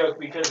is a joke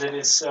because it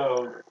is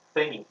so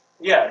thingy.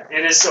 Yeah,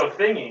 it is so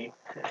thingy.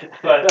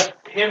 But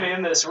him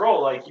in this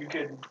role, like,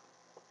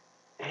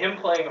 him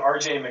playing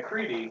R.J.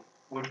 McCready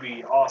would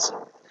be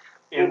awesome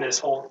in this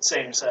whole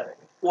same setting.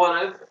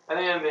 I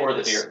think I made Or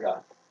the this. Dear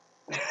God.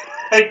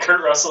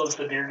 Kurt Russell is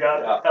the Dear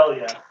God? Yeah. Hell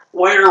yeah.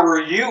 Where were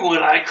you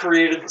when I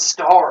created the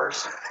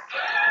stars?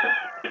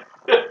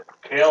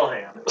 Pale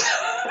hands.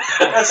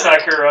 That's not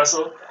Kurt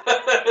Russell.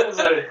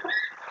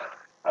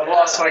 I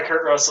lost my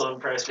Kurt Russell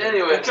impression.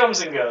 Anyway. It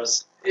comes and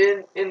goes.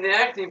 In the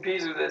acting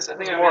piece of this, I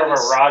think It's I more made of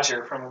this, a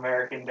Roger from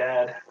American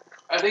Dad.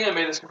 I think I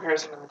made this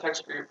comparison in the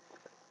text group.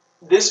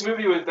 This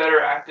movie with better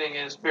acting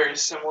is very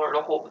similar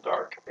to Hold the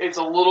Dark. It's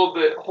a little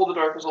bit, Hold the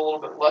Dark is a little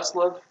bit less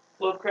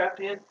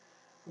Lovecraftian,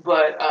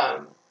 but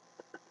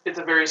it's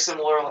a very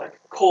similar, like,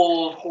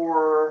 cold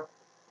horror.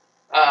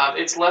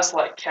 It's less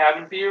like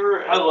cabin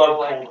fever. I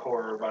love cold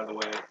horror, by the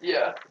way.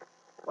 Yeah.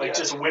 Like,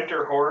 just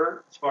winter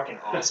horror. It's fucking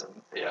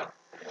awesome. Yeah.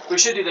 We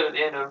should do that at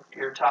the end of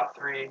your top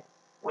 3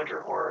 winter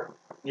horror.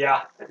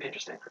 Yeah. That'd be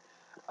interesting.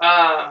 So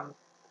I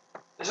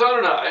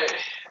don't know.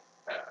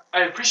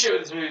 I appreciate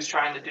what this movie's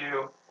trying to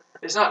do.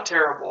 It's not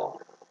terrible,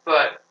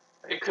 but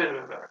it could have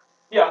been better.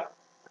 Yeah.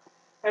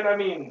 And I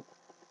mean,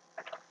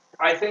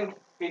 I think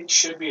it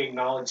should be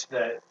acknowledged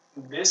that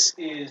this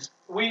is...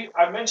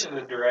 I've mentioned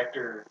the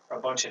director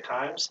a bunch of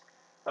times,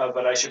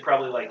 but I should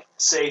probably, like,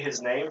 say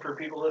his name for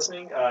people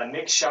listening.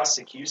 Nick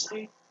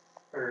Shostakovsky?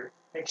 Or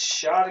Nick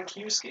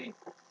Shostakovsky?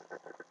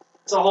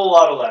 It's a whole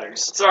lot of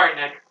letters. Sorry,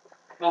 Nick.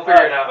 We'll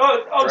figure it out.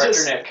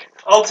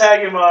 I'll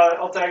tag him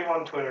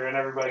on Twitter, and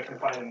everybody can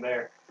find him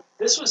there.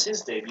 This was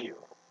his debut.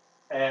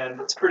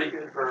 And It's pretty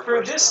good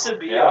for this to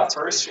be Yeah, a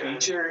first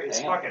feature is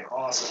fucking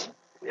awesome.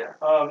 Yeah.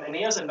 And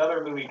he has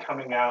another movie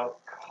coming out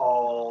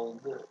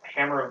called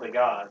Hammer of the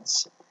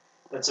Gods.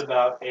 That's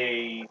about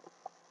a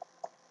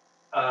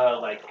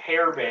like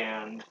hair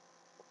band.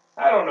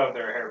 I don't know if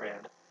they're a hair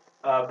band,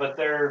 but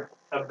they're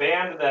a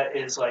band that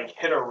is like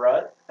hit a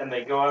rut, and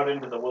they go out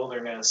into the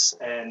wilderness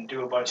and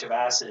do a bunch of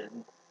acid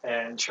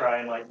and try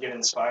and like get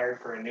inspired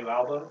for a new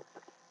album.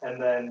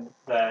 And then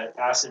the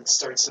acid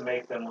starts to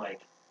make them like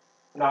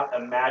not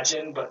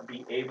imagine, but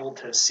be able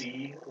to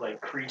see like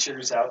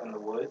creatures out in the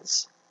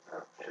woods.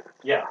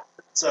 Yeah.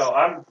 So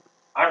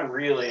I'm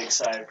really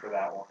excited for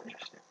that one.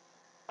 Interesting.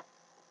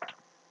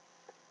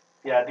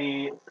 Yeah,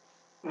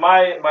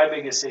 my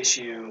biggest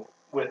issue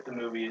with the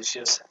movie is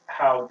just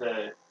how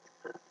the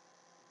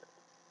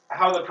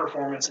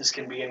performances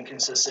can be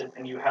inconsistent,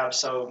 and you have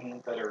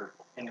some that are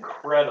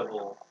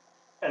incredible,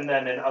 and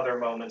then in other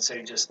moments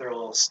they're a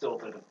little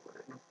stilted.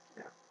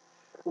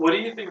 What do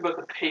you think about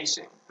the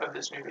pacing of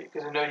this movie?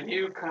 Because I know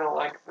you kind of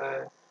like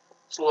the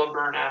slow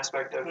burn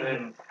aspect of it.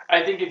 Mhm.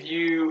 I think if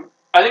you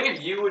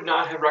would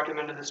not have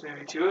recommended this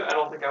movie to it, I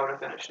don't think I would have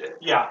finished it.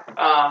 Yeah,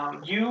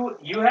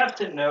 you have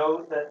to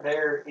know that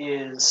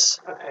there's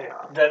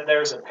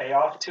a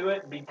payoff to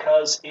it,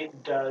 because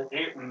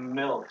it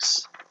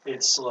milks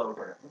its slow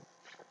burn.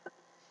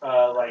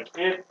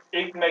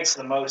 It makes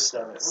the most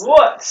of it.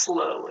 What?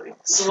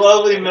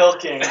 Slowly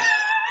milking.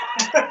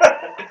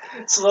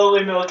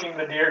 Slowly milking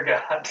the deer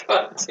god.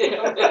 God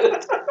damn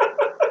it.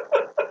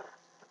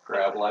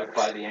 Grab life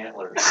by the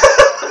antlers.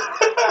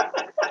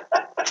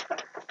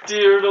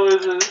 Deer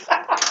noises.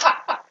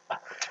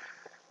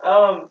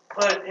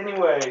 But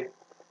anyway,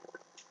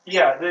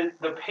 yeah,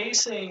 the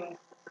pacing.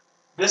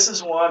 This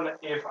is one,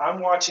 if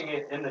I'm watching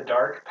it in the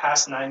dark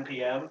past 9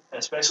 p.m.,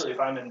 especially if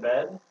I'm in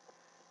bed,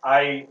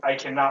 I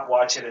cannot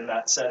watch it in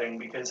that setting,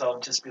 because I'll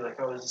just be like,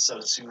 oh, this is so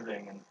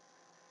soothing and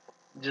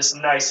just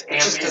nice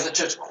ambient. It's just because it's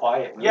just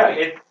quiet. Movie.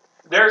 Yeah,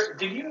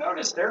 did you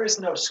notice there is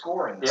no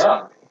score in this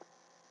movie?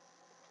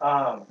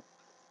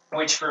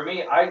 Which for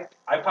me, I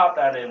pop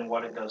that in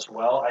what it does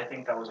well. I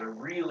think that was a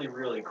really,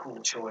 really cool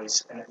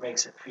choice, and it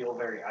makes it feel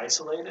very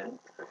isolated.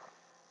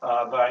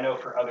 But I know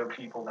for other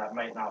people that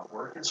might not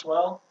work as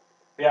well.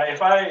 Yeah,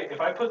 if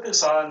I put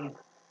this on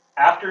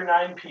after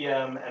 9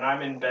 p.m. and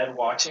I'm in bed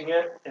watching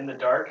it in the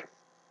dark,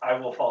 I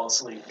will fall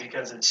asleep,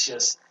 because it's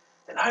just,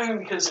 and not even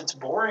because it's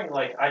boring.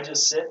 Like, I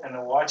just sit and I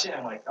watch it,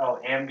 and I'm like, oh,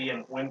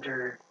 ambient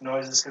winter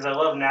noises, because I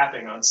love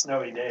napping on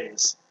snowy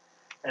days,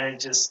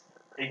 and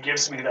it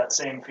gives me that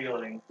same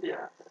feeling.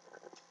 Yeah.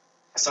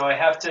 So I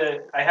have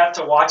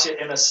to watch it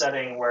in a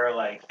setting where,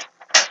 like,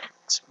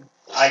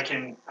 I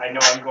know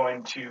I'm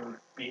going to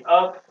be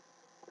up,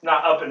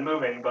 not up and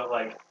moving, but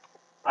like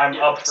I'm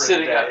up for the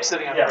day.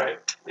 Sitting up, yeah.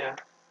 Right. Yeah.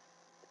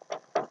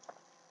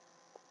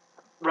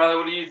 Riley,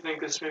 what do you think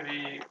this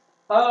movie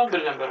could have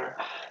done better?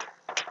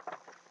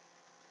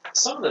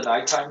 Some of the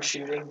nighttime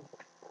shooting,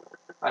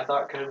 I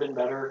thought could have been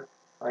better.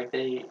 Like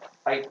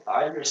I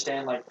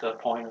understand like the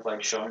point of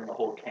like showing the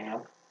whole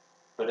camp,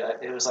 but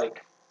it was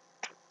like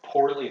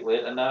poorly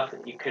lit enough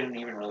that you couldn't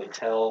even really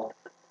tell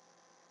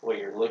what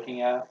you're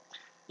looking at.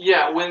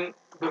 Yeah,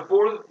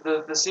 before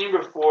the scene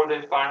before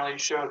they finally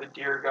show the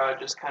deer god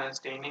just kind of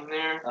standing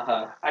there,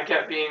 I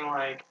kept being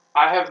like,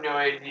 I have no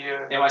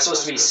idea. Am I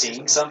supposed to be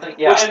seeing something?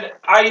 Yeah. And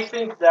I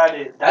think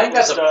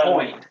that's a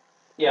point.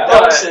 Yeah.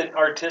 That was an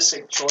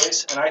artistic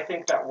choice, and I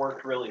think that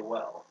worked really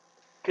well.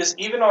 Because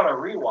even on a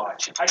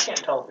rewatch, I can't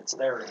tell if it's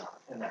there or not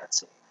in that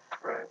scene.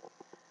 Right.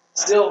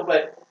 Still,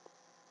 but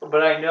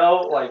I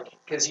know, like,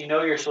 because you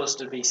know you're supposed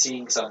to be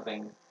seeing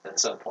something at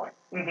some point.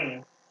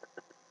 Mm-hmm.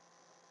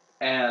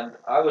 And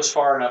I was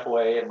far enough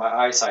away, and my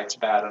eyesight's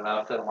bad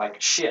enough that I'm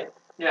like, shit.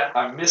 Yeah.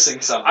 I'm missing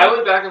something. I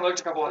went back and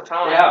looked a couple of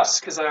times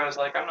because I was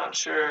like, I'm not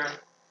sure.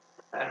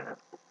 I don't know.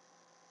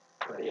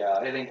 But yeah,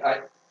 I think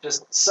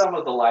just some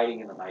of the lighting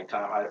in the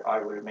nighttime I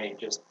would have made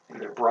just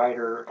either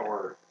brighter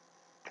or,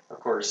 of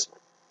course,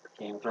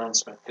 Game of Thrones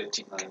spent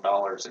 $15 million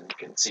and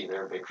you can see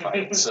their big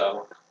fight.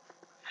 So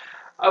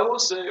I will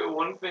say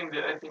one thing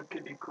that I think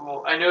could be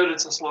cool. I know that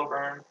it's a slow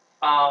burn.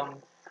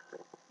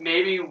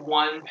 Maybe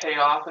one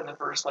payoff in the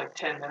first like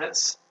 10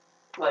 minutes,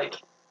 like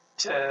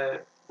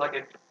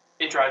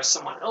it drives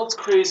someone else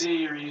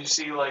crazy, or you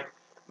see like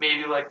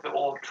maybe like the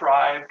old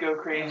tribe go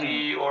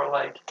crazy, or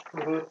like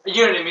you know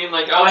what I mean.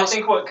 Like I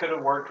think what could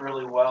have worked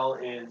really well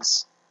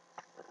is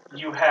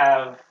you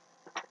have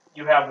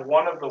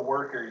one of the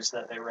workers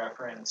that they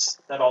reference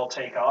that all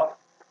take off.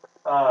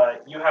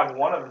 You have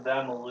one of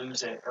them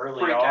lose it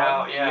early freak on,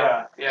 out,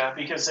 yeah,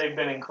 because they've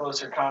been in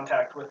closer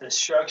contact with this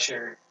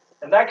structure,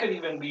 and that could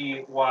even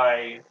be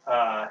why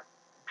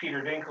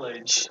Peter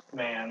Dinklage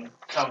man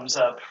comes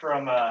up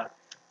from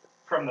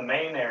the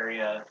main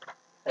area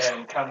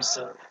and comes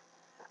to,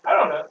 I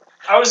don't know.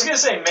 I was gonna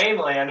say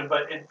mainland,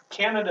 but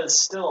Canada's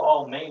still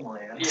all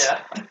mainland.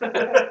 Yeah.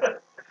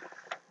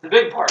 The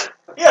big part.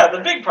 Yeah, the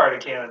big part of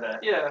Canada.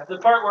 Yeah. The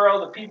part where all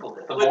the people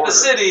live. With the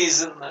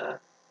cities and the...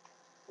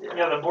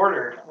 Yeah, the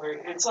border. Where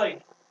it's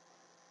like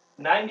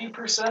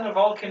 90% of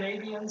all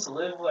Canadians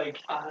live like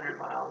 100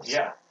 miles.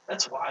 Yeah,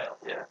 that's wild.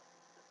 Yeah.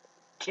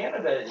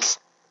 Canada is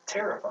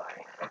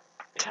terrifying.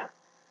 Yeah.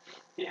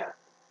 Yeah.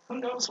 Who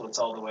knows what's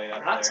all the way up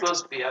there? They're not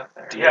supposed to be up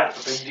there. Yeah.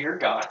 The big deer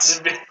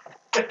gods.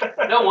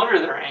 No wonder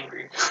they're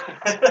angry.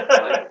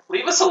 Like,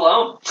 leave us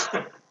alone.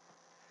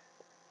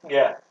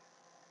 Yeah.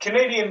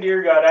 Canadian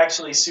deer god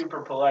actually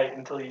super polite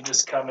until you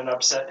just come and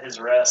upset his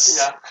rest.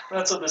 Yeah.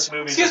 That's what this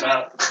movie's Excuse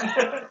about.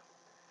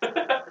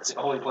 It's the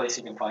only place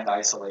you can find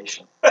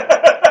isolation.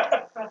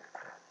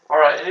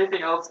 Alright,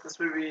 anything else this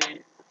movie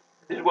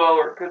did well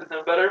or could have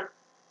done better?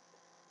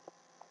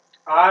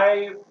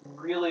 I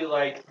really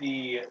like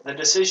the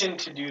decision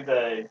to do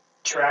the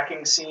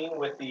tracking scene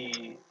with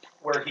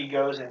where he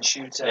goes and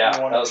shoots Yeah,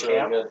 everyone that at was the really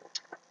camp.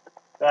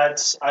 good.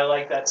 I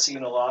like that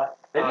scene a lot.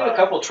 They did a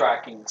couple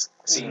tracking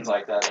scenes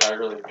like that I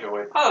really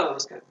enjoyed. Oh, that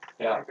was good.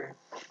 Yeah. I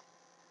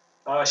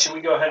agree. Should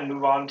we go ahead and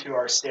move on to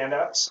our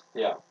standouts?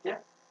 Yeah. Yeah.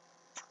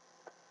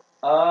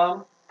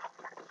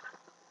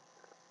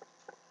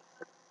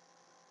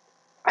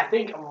 I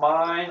think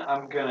mine,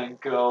 I'm gonna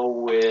go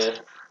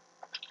with.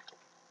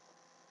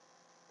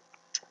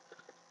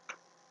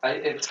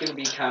 It's gonna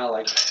be kind of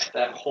like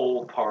that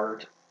whole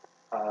part,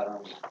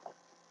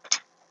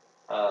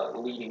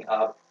 leading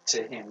up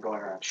to him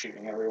going around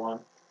shooting everyone,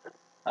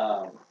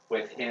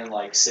 with him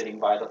like sitting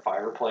by the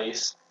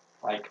fireplace.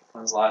 Like,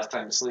 when's the last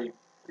time to sleep?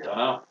 Don't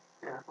know.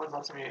 Yeah. When's the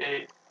last time you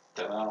ate?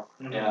 Don't know.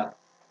 Mhm. Yeah.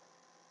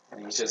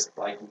 And he's just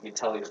like, you can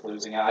tell he's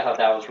losing it. I thought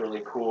that was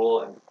really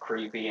cool and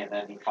creepy, and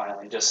then he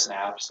finally just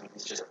snaps and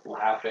he's just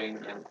laughing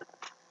and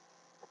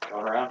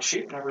going around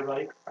shooting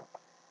everybody.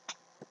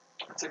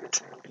 That's a good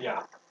scene. Yeah.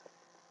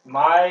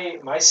 My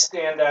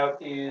standout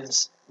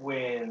is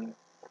when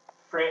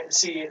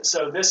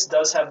so this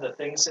does have the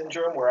Thing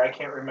syndrome where I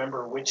can't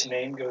remember which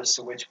name goes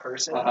to which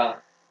person.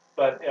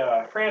 But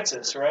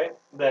Francis, right?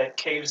 That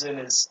caves in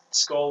his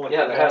skull with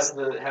Yeah, the that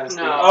gun. has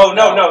No. the. Oh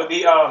no.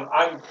 The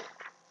I'm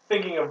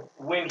thinking of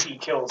when he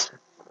kills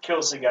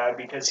the guy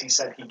because he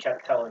said he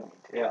kept telling me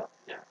to.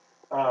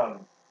 Yeah.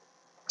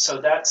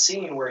 So that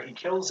scene where he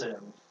kills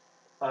him,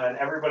 and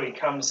everybody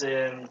comes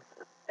in,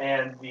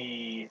 and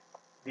the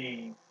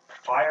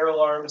fire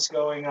alarm's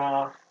going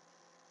off,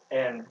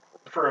 and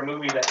for a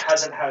movie that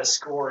hasn't had a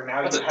score,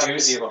 now That's you a have doozy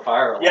this, of a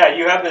fire alarm. yeah,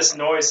 you have this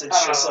noise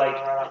that's just like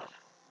Uh,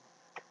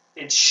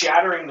 it's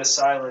shattering the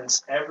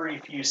silence every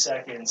few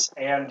seconds,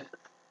 and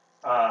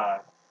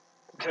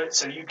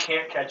so you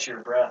can't catch your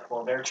breath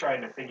while they're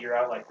trying to figure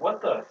out like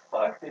what the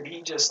fuck did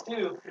he just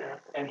do, Yeah.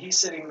 and he's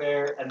sitting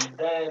there, and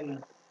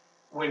then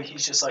when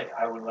he's just like,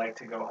 I would like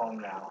to go home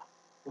now.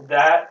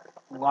 That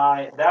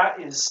line,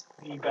 that is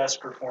the best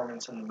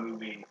performance in the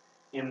movie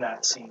in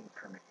that scene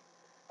for me.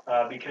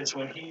 Because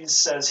when he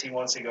says he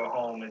wants to go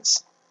home,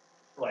 it's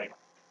like,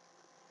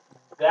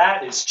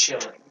 that is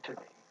chilling to me,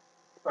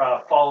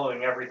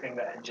 following everything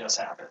that had just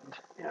happened.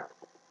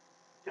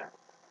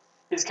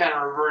 he's kind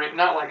of reverting,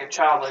 not like a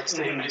childlike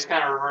state, Mhm. but he's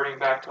kind of reverting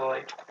back to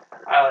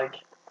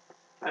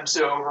I'm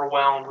so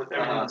overwhelmed with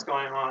everything that's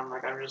going on.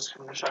 Like, I'm just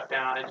going to shut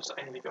down. I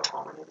need to go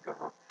home. I need to go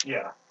home.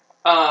 Yeah.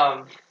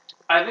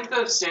 I think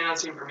the standout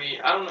scene for me,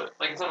 I don't know,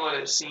 like, it's not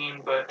really a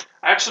scene, but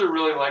I actually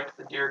really liked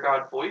the Dear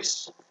God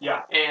voice.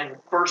 Yeah. And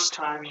first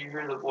time you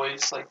hear the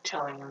voice, like,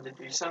 telling him to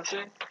do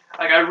something.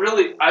 Like, I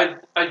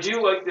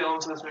do like the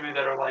elements of this movie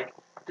that are, like,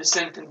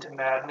 descent into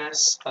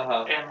madness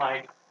and,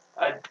 like,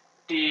 a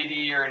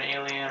deity or an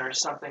alien or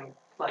something,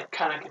 like,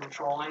 kind of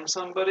controlling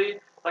somebody.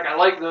 Like, I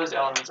like those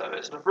elements of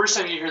it. So the first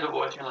time you hear the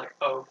voice, you're like,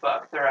 oh,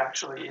 fuck, there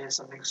actually is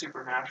something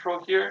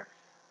supernatural here.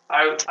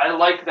 I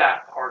like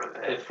that part of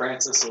it.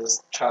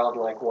 Francis's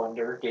childlike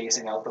wonder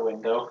gazing out the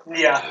window.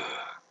 Yeah.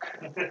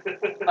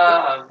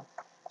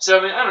 So,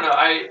 I mean, I don't know.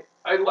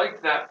 I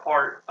liked that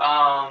part.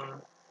 I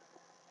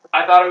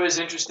thought it was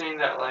interesting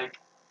that, like,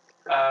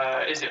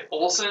 is it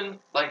Olsen?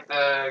 Like,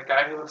 the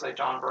guy who looks like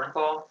John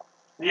Bernthal?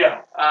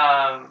 Yeah.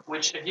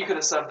 Which, if you could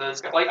have subbed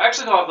those guys, like, I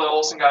actually thought the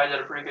Olsen guy did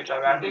a pretty good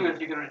job acting, but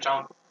if you could have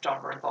John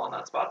Bernthal in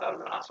that spot, that would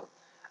have been awesome.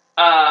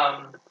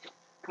 Come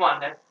on,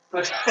 Nick.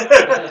 Put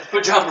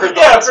John Bernthal.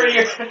 Yeah, for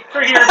your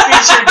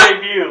feature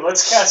debut,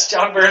 let's cast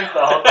John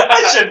Bernthal.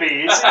 That should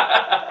be easy.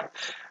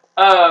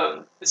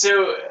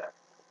 So,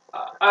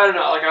 I don't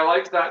know, like, I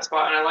liked that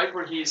spot, and I like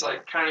where he's,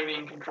 like, kind of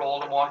being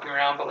controlled and walking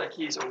around, but, like,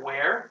 he's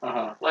aware.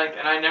 Like,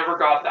 and I never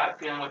got that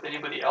feeling with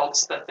anybody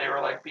else that they were,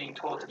 like, being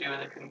told to do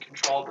and they couldn't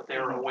control, but they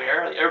were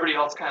aware. Like, everybody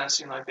else kind of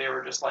seemed like they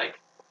were just, like,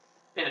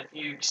 in a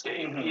fugue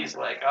state. Mhm. He's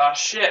like, oh,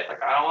 shit,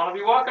 like, I don't want to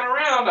be walking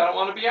around, I don't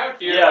want to be out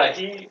here. Yeah,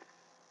 Like,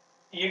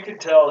 you could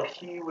tell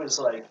he was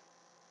like...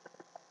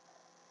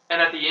 and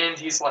at the end,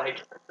 he's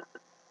like,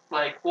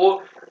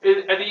 well, at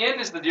the end,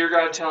 is the Dear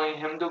God telling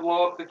him to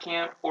blow up the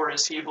camp, or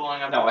is he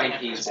blowing up No, the I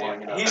camp? think he's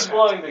blowing it up. He's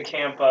blowing the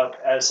camp up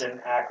as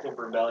an act of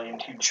rebellion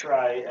to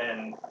try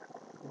and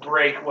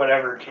break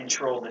whatever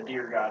control the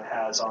Dear God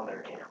has on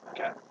their camp.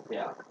 Okay.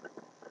 Yeah.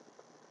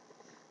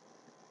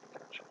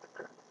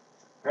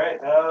 Right,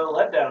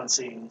 letdown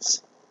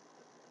scenes.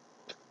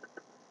 I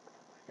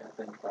gotta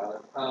think about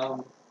it.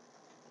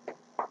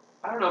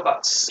 I don't know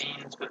about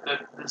scenes, but the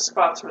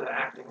spots where the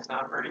acting's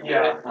not very good,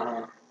 Yeah.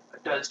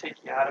 it does take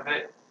you out of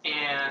it.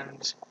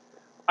 And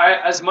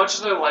as much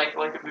as I like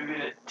a movie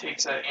that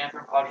takes an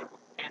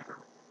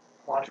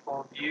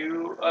anthropological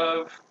view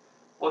of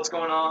what's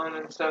going on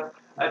and stuff,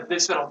 they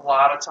spent a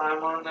lot of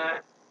time on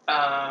that.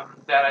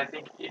 That I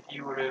think if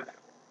you would have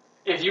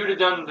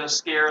done the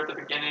scare at the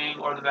beginning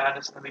or the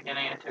badness in the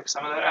beginning and took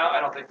some of that out, I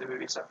don't think the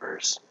movie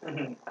suffers.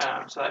 Mhm.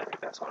 So I think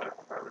that's what I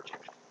would probably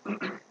change.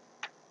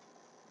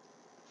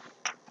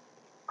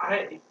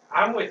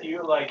 I'm with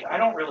you. Like, I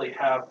don't really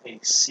have a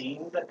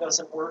scene that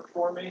doesn't work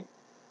for me.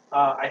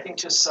 I think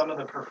just some of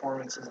the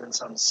performances and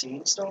some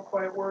scenes don't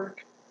quite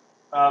work,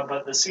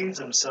 but the scenes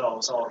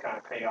themselves all kind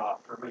of pay off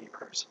for me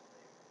personally.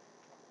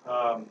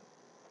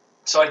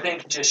 So I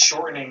think just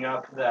shortening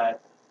up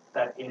that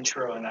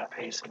intro and that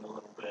pacing a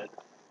little bit,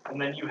 and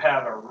then you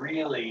have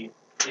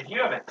if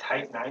you have a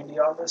tight 90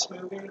 on this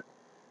movie,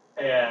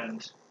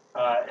 and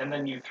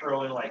then you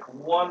throw in like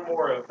one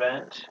more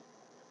event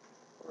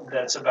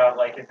that's about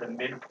like at the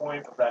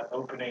midpoint of that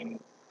opening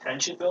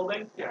tension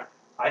building. Yeah.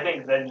 I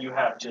think then you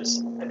have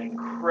just an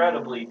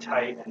incredibly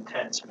tight and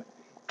tense movie.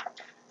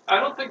 I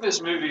don't think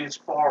this movie is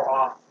far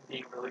off from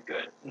being really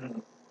good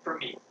for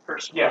me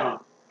personally. Yeah,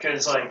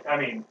 because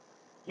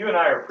you and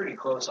I are pretty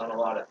close on a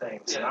lot of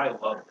things, and I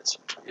love this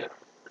movie. Yeah.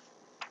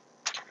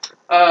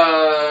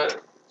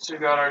 So you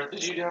got our.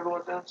 Did you have a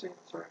letdown scene?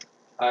 Sorry.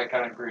 I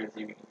kind of agree with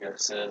you. You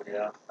guys said,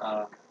 yeah.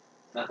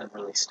 Nothing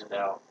really stood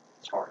out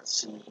as far as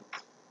scenes.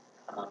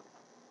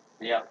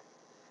 Yeah.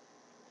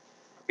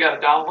 You got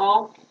a Dom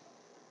Hall.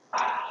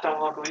 Dom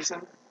Hall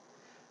Gleason.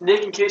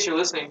 Nick, in case you're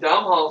listening,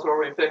 Dom Hall is where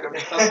we pick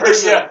a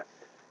person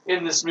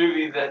in this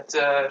movie that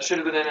should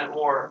have been in it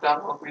more.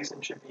 Dom Hall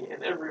Gleason should be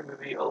in every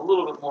movie a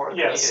little bit more than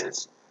he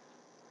is.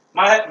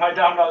 My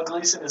Domhnall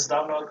Gleeson is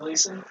Domhnall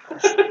Gleeson.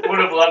 Would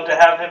have loved to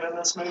have him in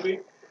this movie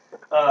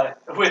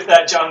with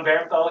that John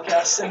Barenthal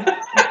casting.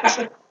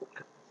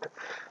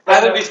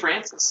 That would be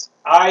Francis.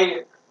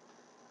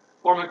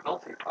 Or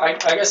McNulty. I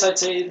guess I'd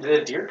say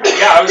the Deer God.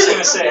 Yeah, I was going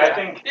to say, I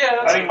think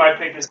that's my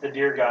pick is the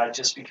Deer God,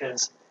 just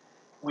because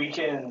we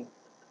can...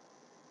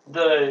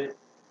 The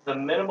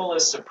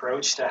minimalist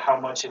approach to how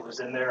much it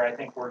was in there, I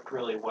think, worked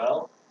really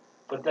well.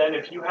 But then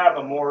if you have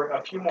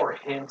a few more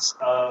hints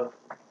of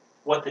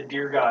what the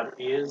Deer God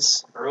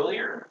is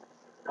earlier,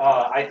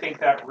 I think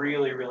that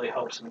really, really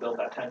helps him build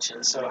that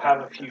tension. So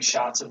have a few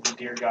shots of the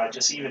Deer God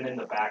just even in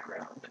the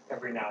background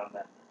every now and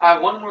then. I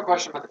have one more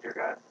question about the Deer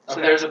God. So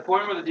Okay. there's a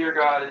point where the Deer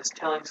God is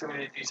telling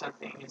somebody to do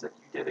something, and he's like,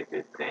 "You did a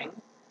good thing."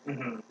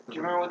 Mm-hmm. Do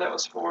you remember what that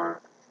was for?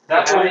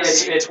 That's Well, when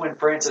it's when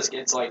Francis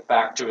gets like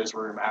back to his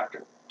room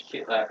after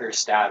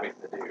stabbing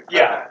the dude.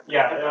 Yeah.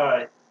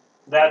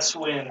 That's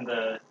when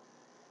the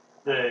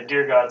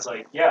Deer God's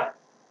like, yeah,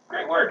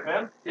 great work,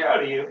 man.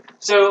 Proud of you.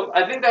 So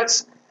I think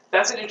that's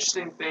an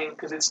interesting thing,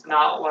 because it's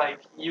not like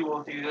you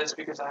will do this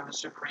because I'm a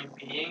supreme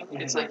being.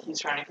 Mm-hmm. It's like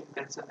he's trying to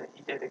convince him that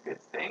he did a good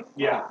thing.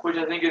 Yeah. Which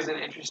I think is an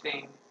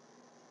interesting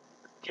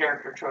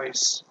character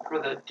choice for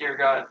the Deer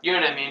God. You know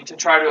what I mean? To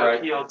try to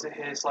appeal to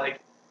his like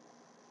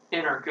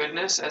inner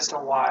goodness as to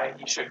why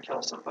he should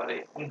kill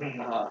somebody.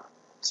 Mm-hmm.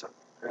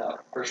 Yeah,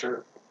 for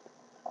sure.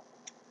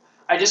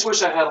 I just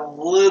wish I had a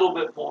little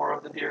bit more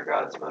of the Deer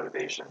God's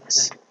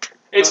motivations.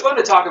 It's fun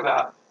to talk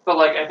about, but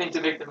like I think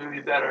to make the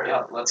movie better.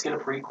 Yeah, let's get a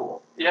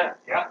prequel. Yeah.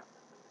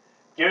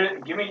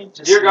 Give me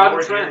just Deer God more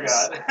and Deer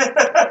Friends.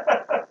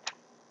 God.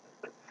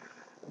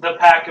 The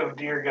pack of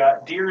Deer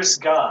God. Deer's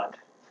God.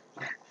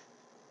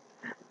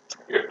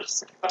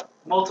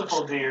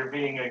 Multiple deer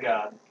being a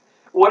god.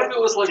 What if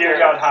it was like Deer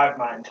God hive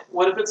mind.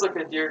 What if it's like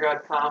a Deer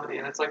God comedy,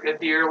 and it's like a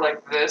deer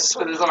like this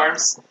with his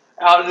arms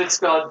out, and it's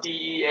spelled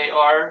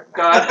DEAR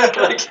God?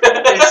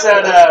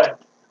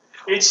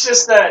 It's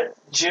just that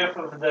GIF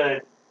of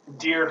the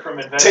deer from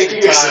Adventure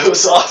Taking your Time.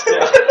 clothes off.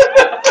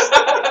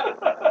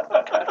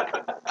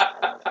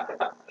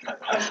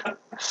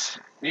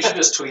 You should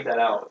just tweet that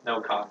out with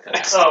no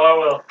context. Oh, I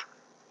will.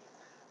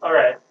 All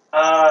right.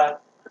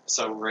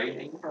 So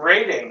ratings?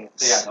 Ratings.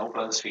 Yeah, no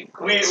BuzzFeed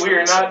We quiz.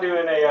 are not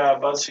doing a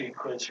BuzzFeed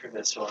quiz for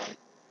this one.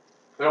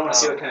 We don't want to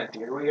see what kind of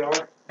deer we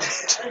are.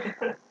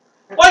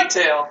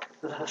 Whitetail.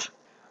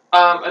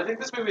 I think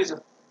this movie is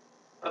a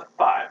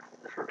 5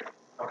 for me.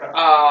 Okay.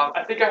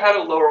 I think I had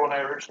it lower when I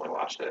originally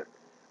watched it.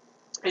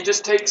 It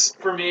just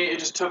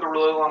took a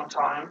really long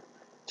time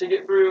to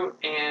get through,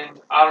 and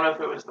I don't know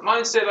if it was the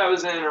mindset I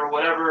was in or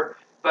whatever,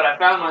 but I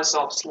found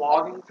myself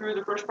slogging through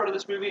the first part of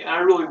this movie, and I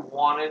really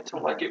wanted to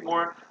like it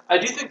more. I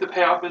do think the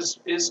payoff is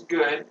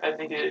good. I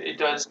think it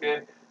does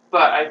good,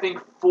 but I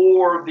think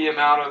for the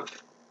amount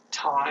of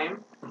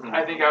time,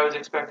 I think I was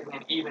expecting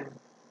an even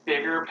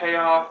bigger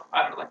payoff.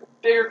 I don't know, like a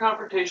bigger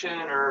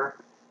confrontation or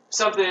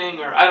something,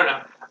 or I don't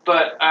know.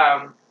 But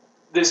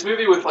this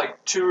movie with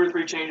like 2 or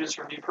 3 changes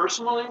for me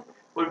personally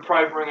would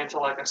probably bring it to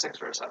like a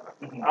 6 or a 7.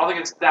 Mm-hmm. I don't think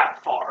it's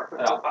that far,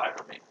 but it's a 5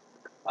 for me.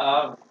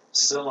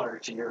 Similar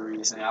to your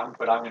reasoning,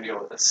 but I'm going to go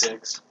with a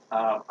 6.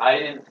 I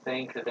didn't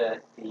think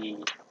that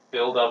the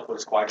build-up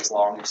was quite as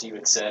long as you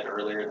had said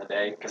earlier in the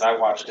day, because I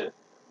watched it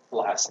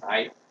last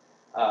night.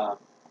 I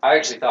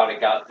actually thought it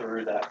got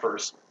through that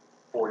first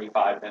 40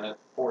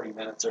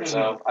 minutes or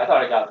so. I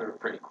thought it got through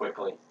pretty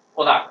quickly.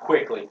 Well, not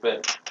quickly,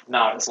 but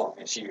not as long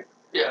as you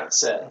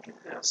said.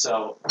 Yeah.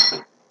 So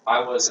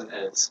I wasn't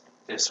as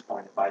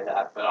disappointed by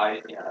that,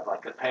 but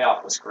the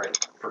payoff was great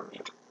for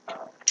me.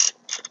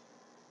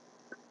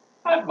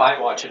 I might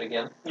watch it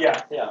again.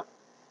 Yeah. Yeah.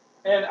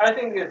 And I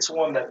think it's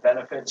one that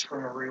benefits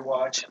from a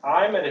rewatch.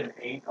 I'm at an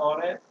 8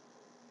 on it.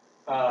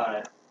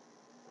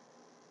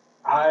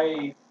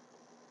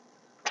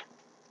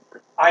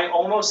 I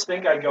almost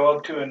think I go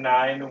up to a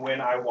 9 when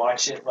I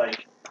watch it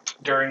like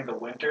during the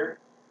winter,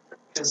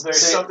 Because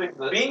there's Same- something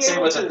being Same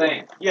able with to the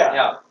thing. yeah,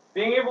 Yeah.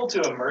 being able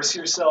to immerse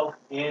yourself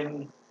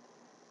in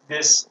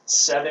this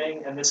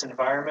setting and this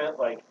environment.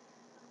 Like,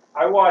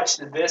 I watched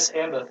this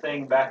and The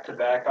Thing back to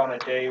back on a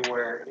day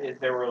where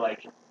there were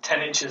like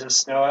 10 inches of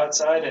snow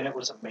outside, and it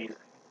was amazing.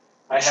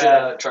 I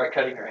should try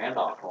cutting your hand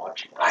off and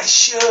watching. I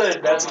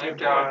should. That's oh a my good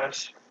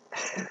gosh.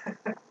 point.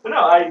 But no,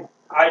 I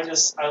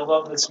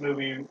love this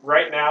movie.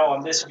 Right now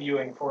on this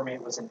viewing for me,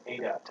 it was an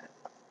 8 out of 10.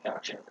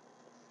 Gotcha.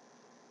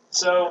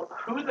 So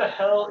who the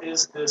hell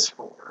is this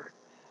for?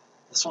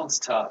 This one's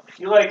tough. If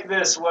you like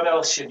this, what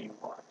else should you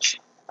watch?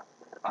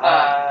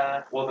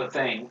 Well, The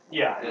Thing,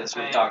 Yeah. as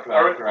we Thing. talked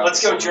about. throughout Let's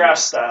the go summer. draft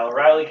style.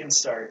 Riley can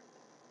start.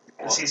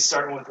 Because Well, he's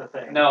starting with The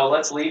Thing. No,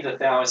 let's leave The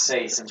Thing. I would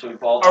say, since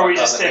we've all Are talked we about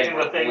just The taking Thing,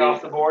 The Thing leave-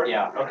 off the board?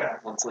 Yeah. Okay.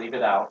 Let's leave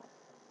it out.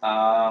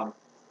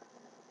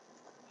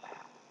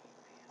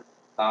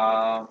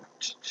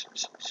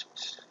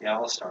 Yeah,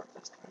 I'll start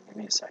this time. Give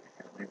me a second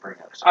here. Let me bring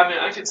up I mean,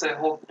 I could say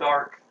Hold the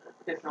Dark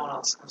if no one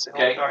else can say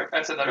Hold Okay. the Dark.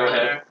 I said that Go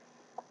earlier.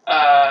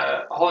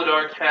 Hold the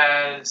Dark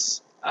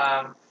has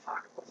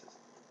what's his-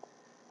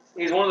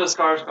 he's one of the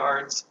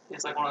Skarsgårds.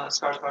 He's like one of the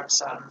Skarsgård's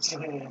sons.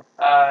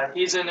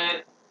 He's in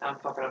it. I'm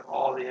fucking up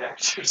all the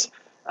actors.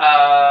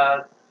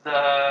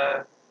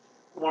 The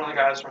one of the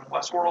guys from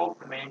Westworld,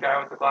 the main guy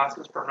with the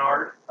glasses,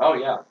 Bernard. Oh,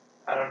 yeah.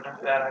 I don't know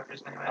who that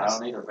actor's name I is.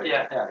 don't either, but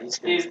Yeah. he's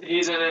good.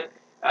 He's in it.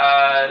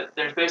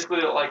 There's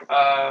basically like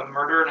a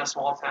murder in a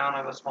small town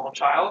of a small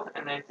child,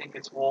 and they think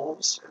it's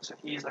wolves. And so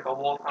he's like a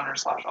wolf hunter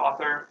 /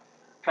 author,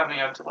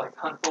 coming up to like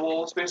hunt the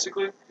wolves,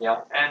 basically.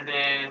 Yeah. And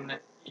then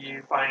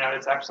you find out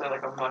it's actually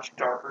like a much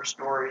darker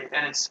story,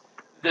 and it's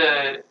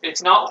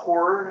not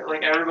horror.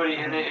 Like everybody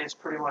in it is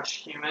pretty much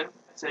human.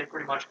 I say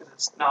pretty much because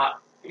it's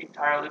not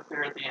entirely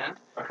clear at the end.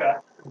 Okay.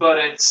 But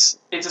it's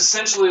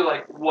essentially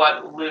like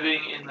what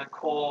living in the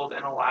cold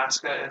in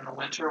Alaska in the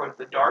winter with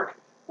the dark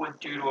would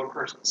do to a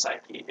person's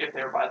psyche if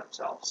they were by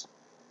themselves,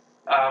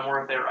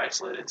 or if they were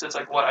isolated. So it's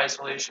like what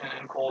isolation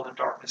and cold and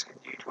darkness can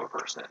do to a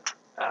person.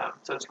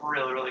 So it's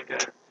really, really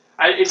good.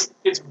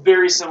 It's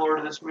very similar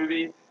to this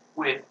movie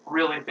with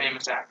really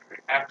famous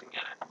acting in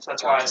it. So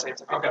that's why I say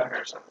it's a good Okay.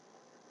 comparison.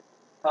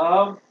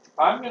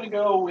 I'm going to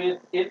go with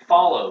It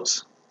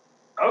Follows.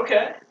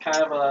 Okay. Kind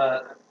of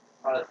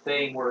a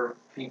thing where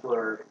people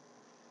are...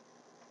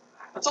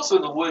 That's also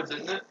in the woods,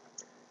 isn't it?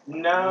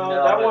 No,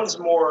 No, that but- one's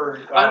more.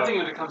 I don't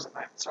think it becomes at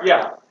night. Sorry.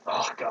 Yeah.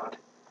 Oh God.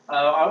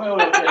 I'm going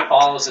with It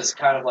Follows is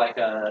kind of like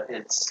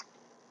it's...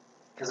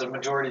 Because the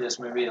majority of this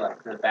movie,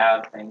 like, the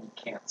bad thing, you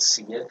can't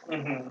see it.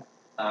 Mm-hmm.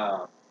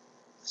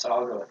 So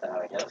I'll go with that,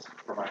 I guess,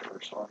 for my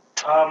first one.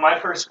 My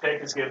first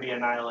pick is going to be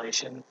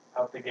Annihilation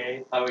out the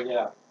gate. Oh,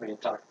 yeah, we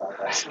had talked about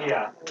that.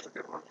 Yeah, That's a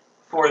good one.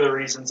 for the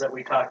reasons that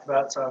we talked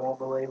about, so I won't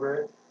belabor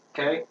it.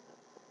 Okay.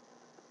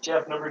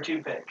 Jeff, number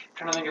 2 pick.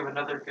 Trying to think of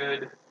another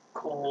good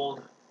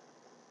cold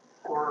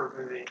horror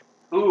movie.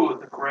 Ooh,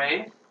 The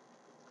Gray.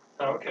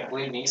 Okay.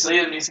 Liam Neeson.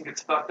 Liam Neeson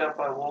gets fucked up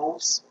by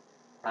wolves,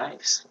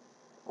 Nice.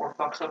 or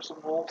fucks up some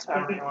wolves,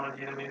 however you want to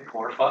view the movie.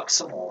 Or fuck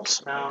some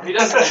wolves. No, he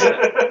doesn't do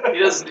that. He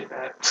doesn't do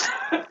that.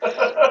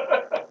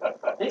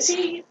 Is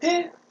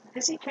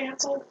he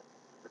canceled?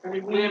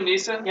 Liam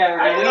Neeson? Yeah,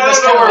 I did don't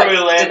just know kinda where we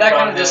landed did that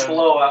kind on of just him.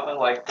 blow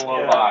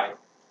Yeah. by?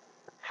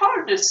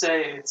 Hard to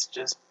say it's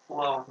just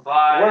blown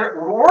by.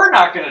 We're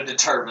not going to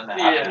determine that.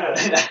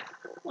 Yeah.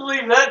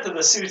 Leave that to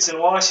the suits in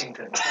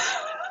Washington.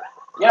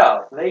 Yeah,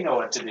 they know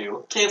what to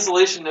do.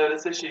 Cancellation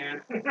notice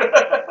issued.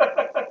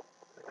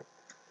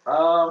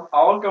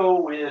 I'll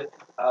go with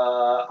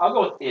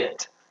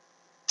It.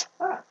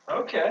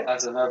 Okay.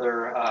 That's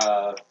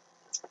another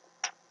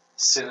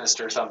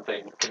sinister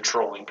something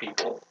controlling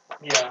people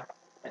Yeah.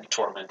 and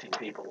tormenting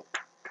people.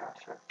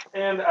 Gotcha.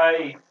 And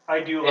I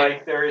do Yeah,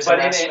 like there is But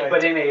an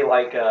aspect. in a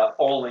like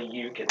only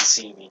you can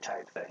see me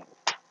type thing.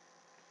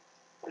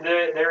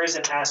 There is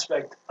an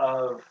aspect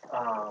of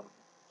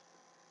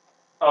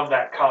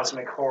that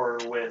cosmic horror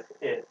with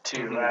it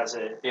too Mhm.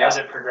 as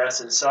it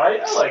progresses. So I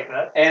like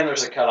that. And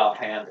there's a cut off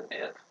hand in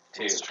it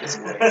too.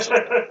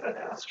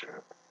 That's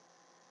true.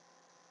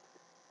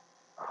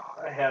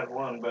 I had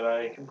one, but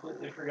I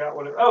completely forgot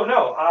what it. Oh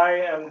no, I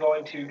am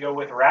going to go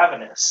with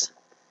Ravenous,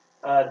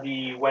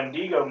 the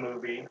Wendigo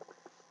movie.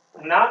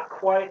 Not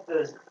quite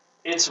the.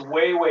 It's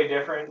way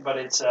different, but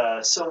it's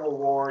Civil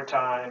War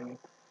time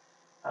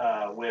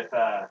with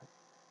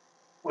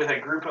a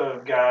group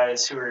of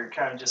guys who are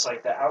kind of just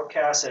like the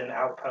outcasts at an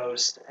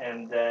outpost,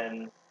 and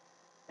then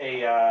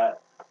a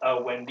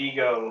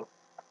Wendigo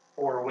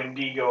or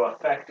Wendigo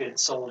affected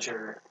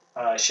soldier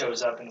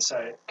shows up and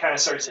kind of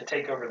starts to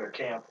take over their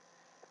camp.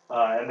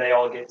 And they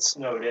all get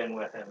snowed in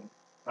with him.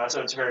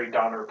 So it's very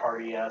Donner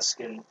Party-esque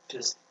and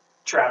just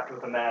trapped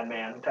with a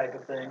madman type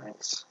of thing.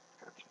 Nice.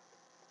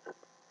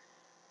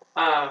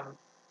 I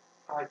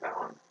like that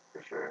one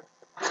for sure.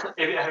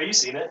 Have you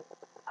seen it?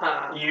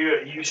 Huh.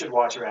 You should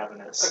watch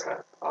Ravenous. Okay,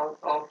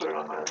 I'll put it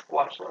on my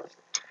watch list.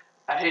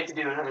 I hate to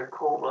do another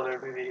cold weather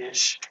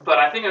movie-ish, but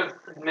I think I've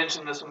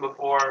mentioned this one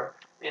before.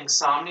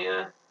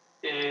 Insomnia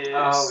is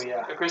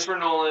a Christopher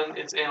Nolan.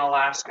 It's in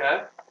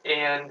Alaska,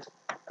 and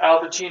Al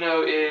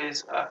Pacino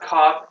is a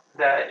cop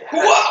that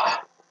Hooah!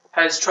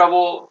 has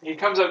trouble. He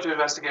comes up to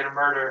investigate a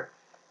murder.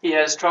 He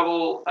has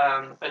trouble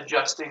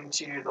adjusting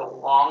to the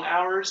long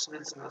hours.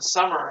 It's in the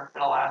summer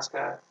in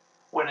Alaska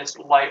when it's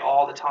light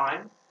all the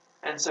time,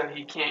 and so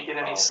he can't get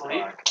any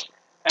sleep. Fuck.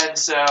 And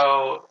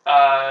so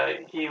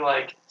he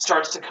like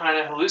starts to kind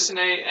of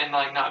hallucinate and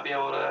like not be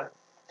able to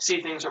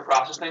see things or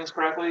process things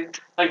correctly.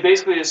 Like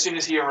basically, as soon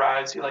as he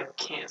arrives, he like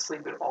can't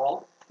sleep at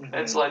all. Mhm.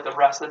 And so like the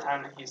rest of the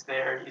time that he's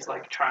there, he's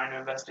like trying to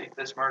investigate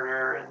this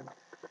murder. And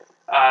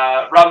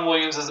Robin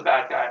Williams is a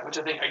bad guy, which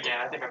I think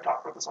I've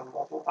talked about this on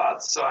multiple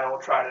pods. So I will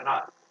try to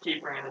not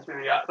keep bringing this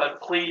movie up.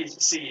 But please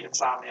see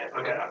Insomnia if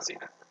you have not seen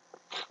it.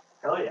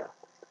 Hell yeah.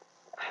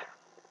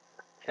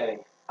 Okay.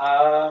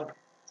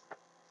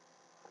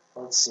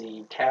 Let's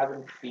see.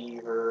 Cabin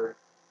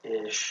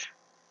Fever-ish.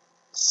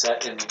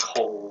 Set in the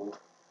cold.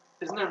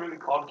 Isn't there a movie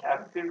called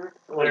Cabin Fever?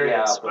 There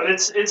Yeah, is, but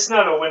it's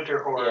not a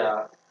winter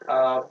horror.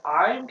 Yeah.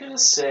 I'm gonna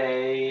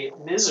say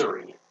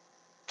Misery.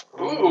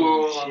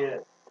 Ooh.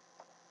 Shit.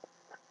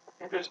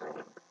 Interesting.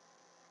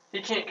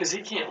 He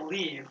can't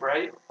leave,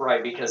 right?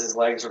 Right, because his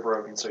legs are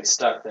broken, so he's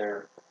stuck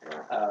there.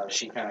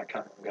 She kind of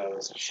comes and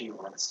goes as she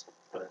wants,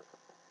 but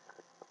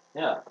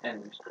yeah,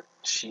 and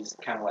she's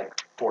kind of like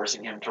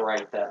forcing him to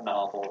write that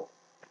novel.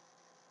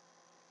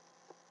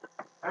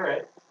 All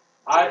right.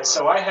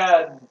 So I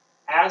had,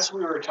 as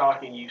we were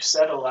talking, you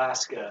said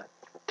Alaska,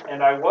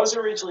 and I was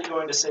originally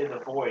going to say The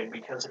Void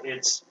because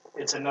it's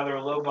another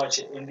low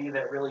budget indie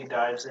that really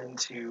dives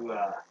into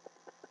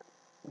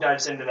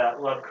that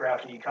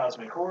Lovecrafty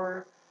cosmic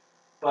horror.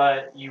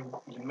 But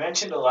you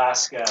mentioned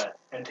Alaska,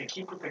 and to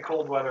keep with the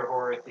cold weather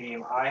horror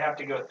theme, I have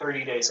to go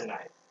 30 Days a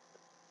Night.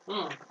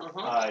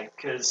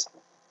 Because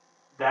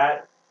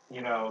that,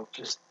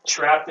 just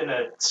trapped in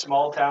a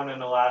small town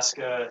in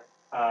Alaska,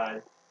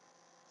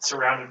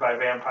 surrounded by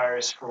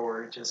vampires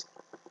for just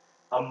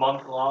a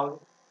month long,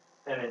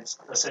 and it's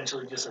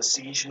essentially just a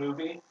siege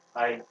movie.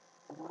 I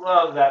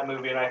love that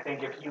movie, and I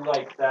think if you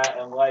like that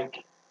and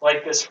like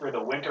this for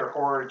the winter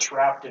horror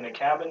trapped in a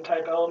cabin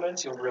type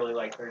elements, you'll really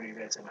like 30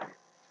 Days a Night.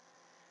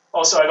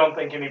 Also, I don't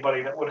think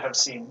anybody that would have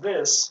seen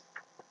this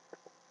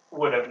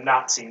would have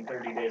not seen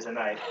 30 Days a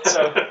Night.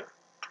 So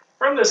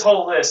from this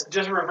whole list,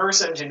 just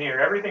reverse engineer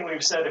everything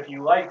we've said. If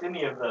you liked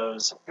any of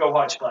those, go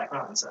watch Black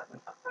Mountain Sun.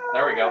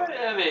 There we go.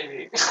 Yeah,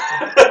 maybe.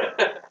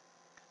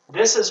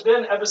 This has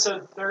been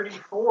episode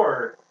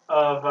 34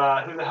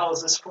 of Who the Hell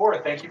Is This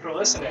For? Thank you for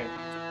listening.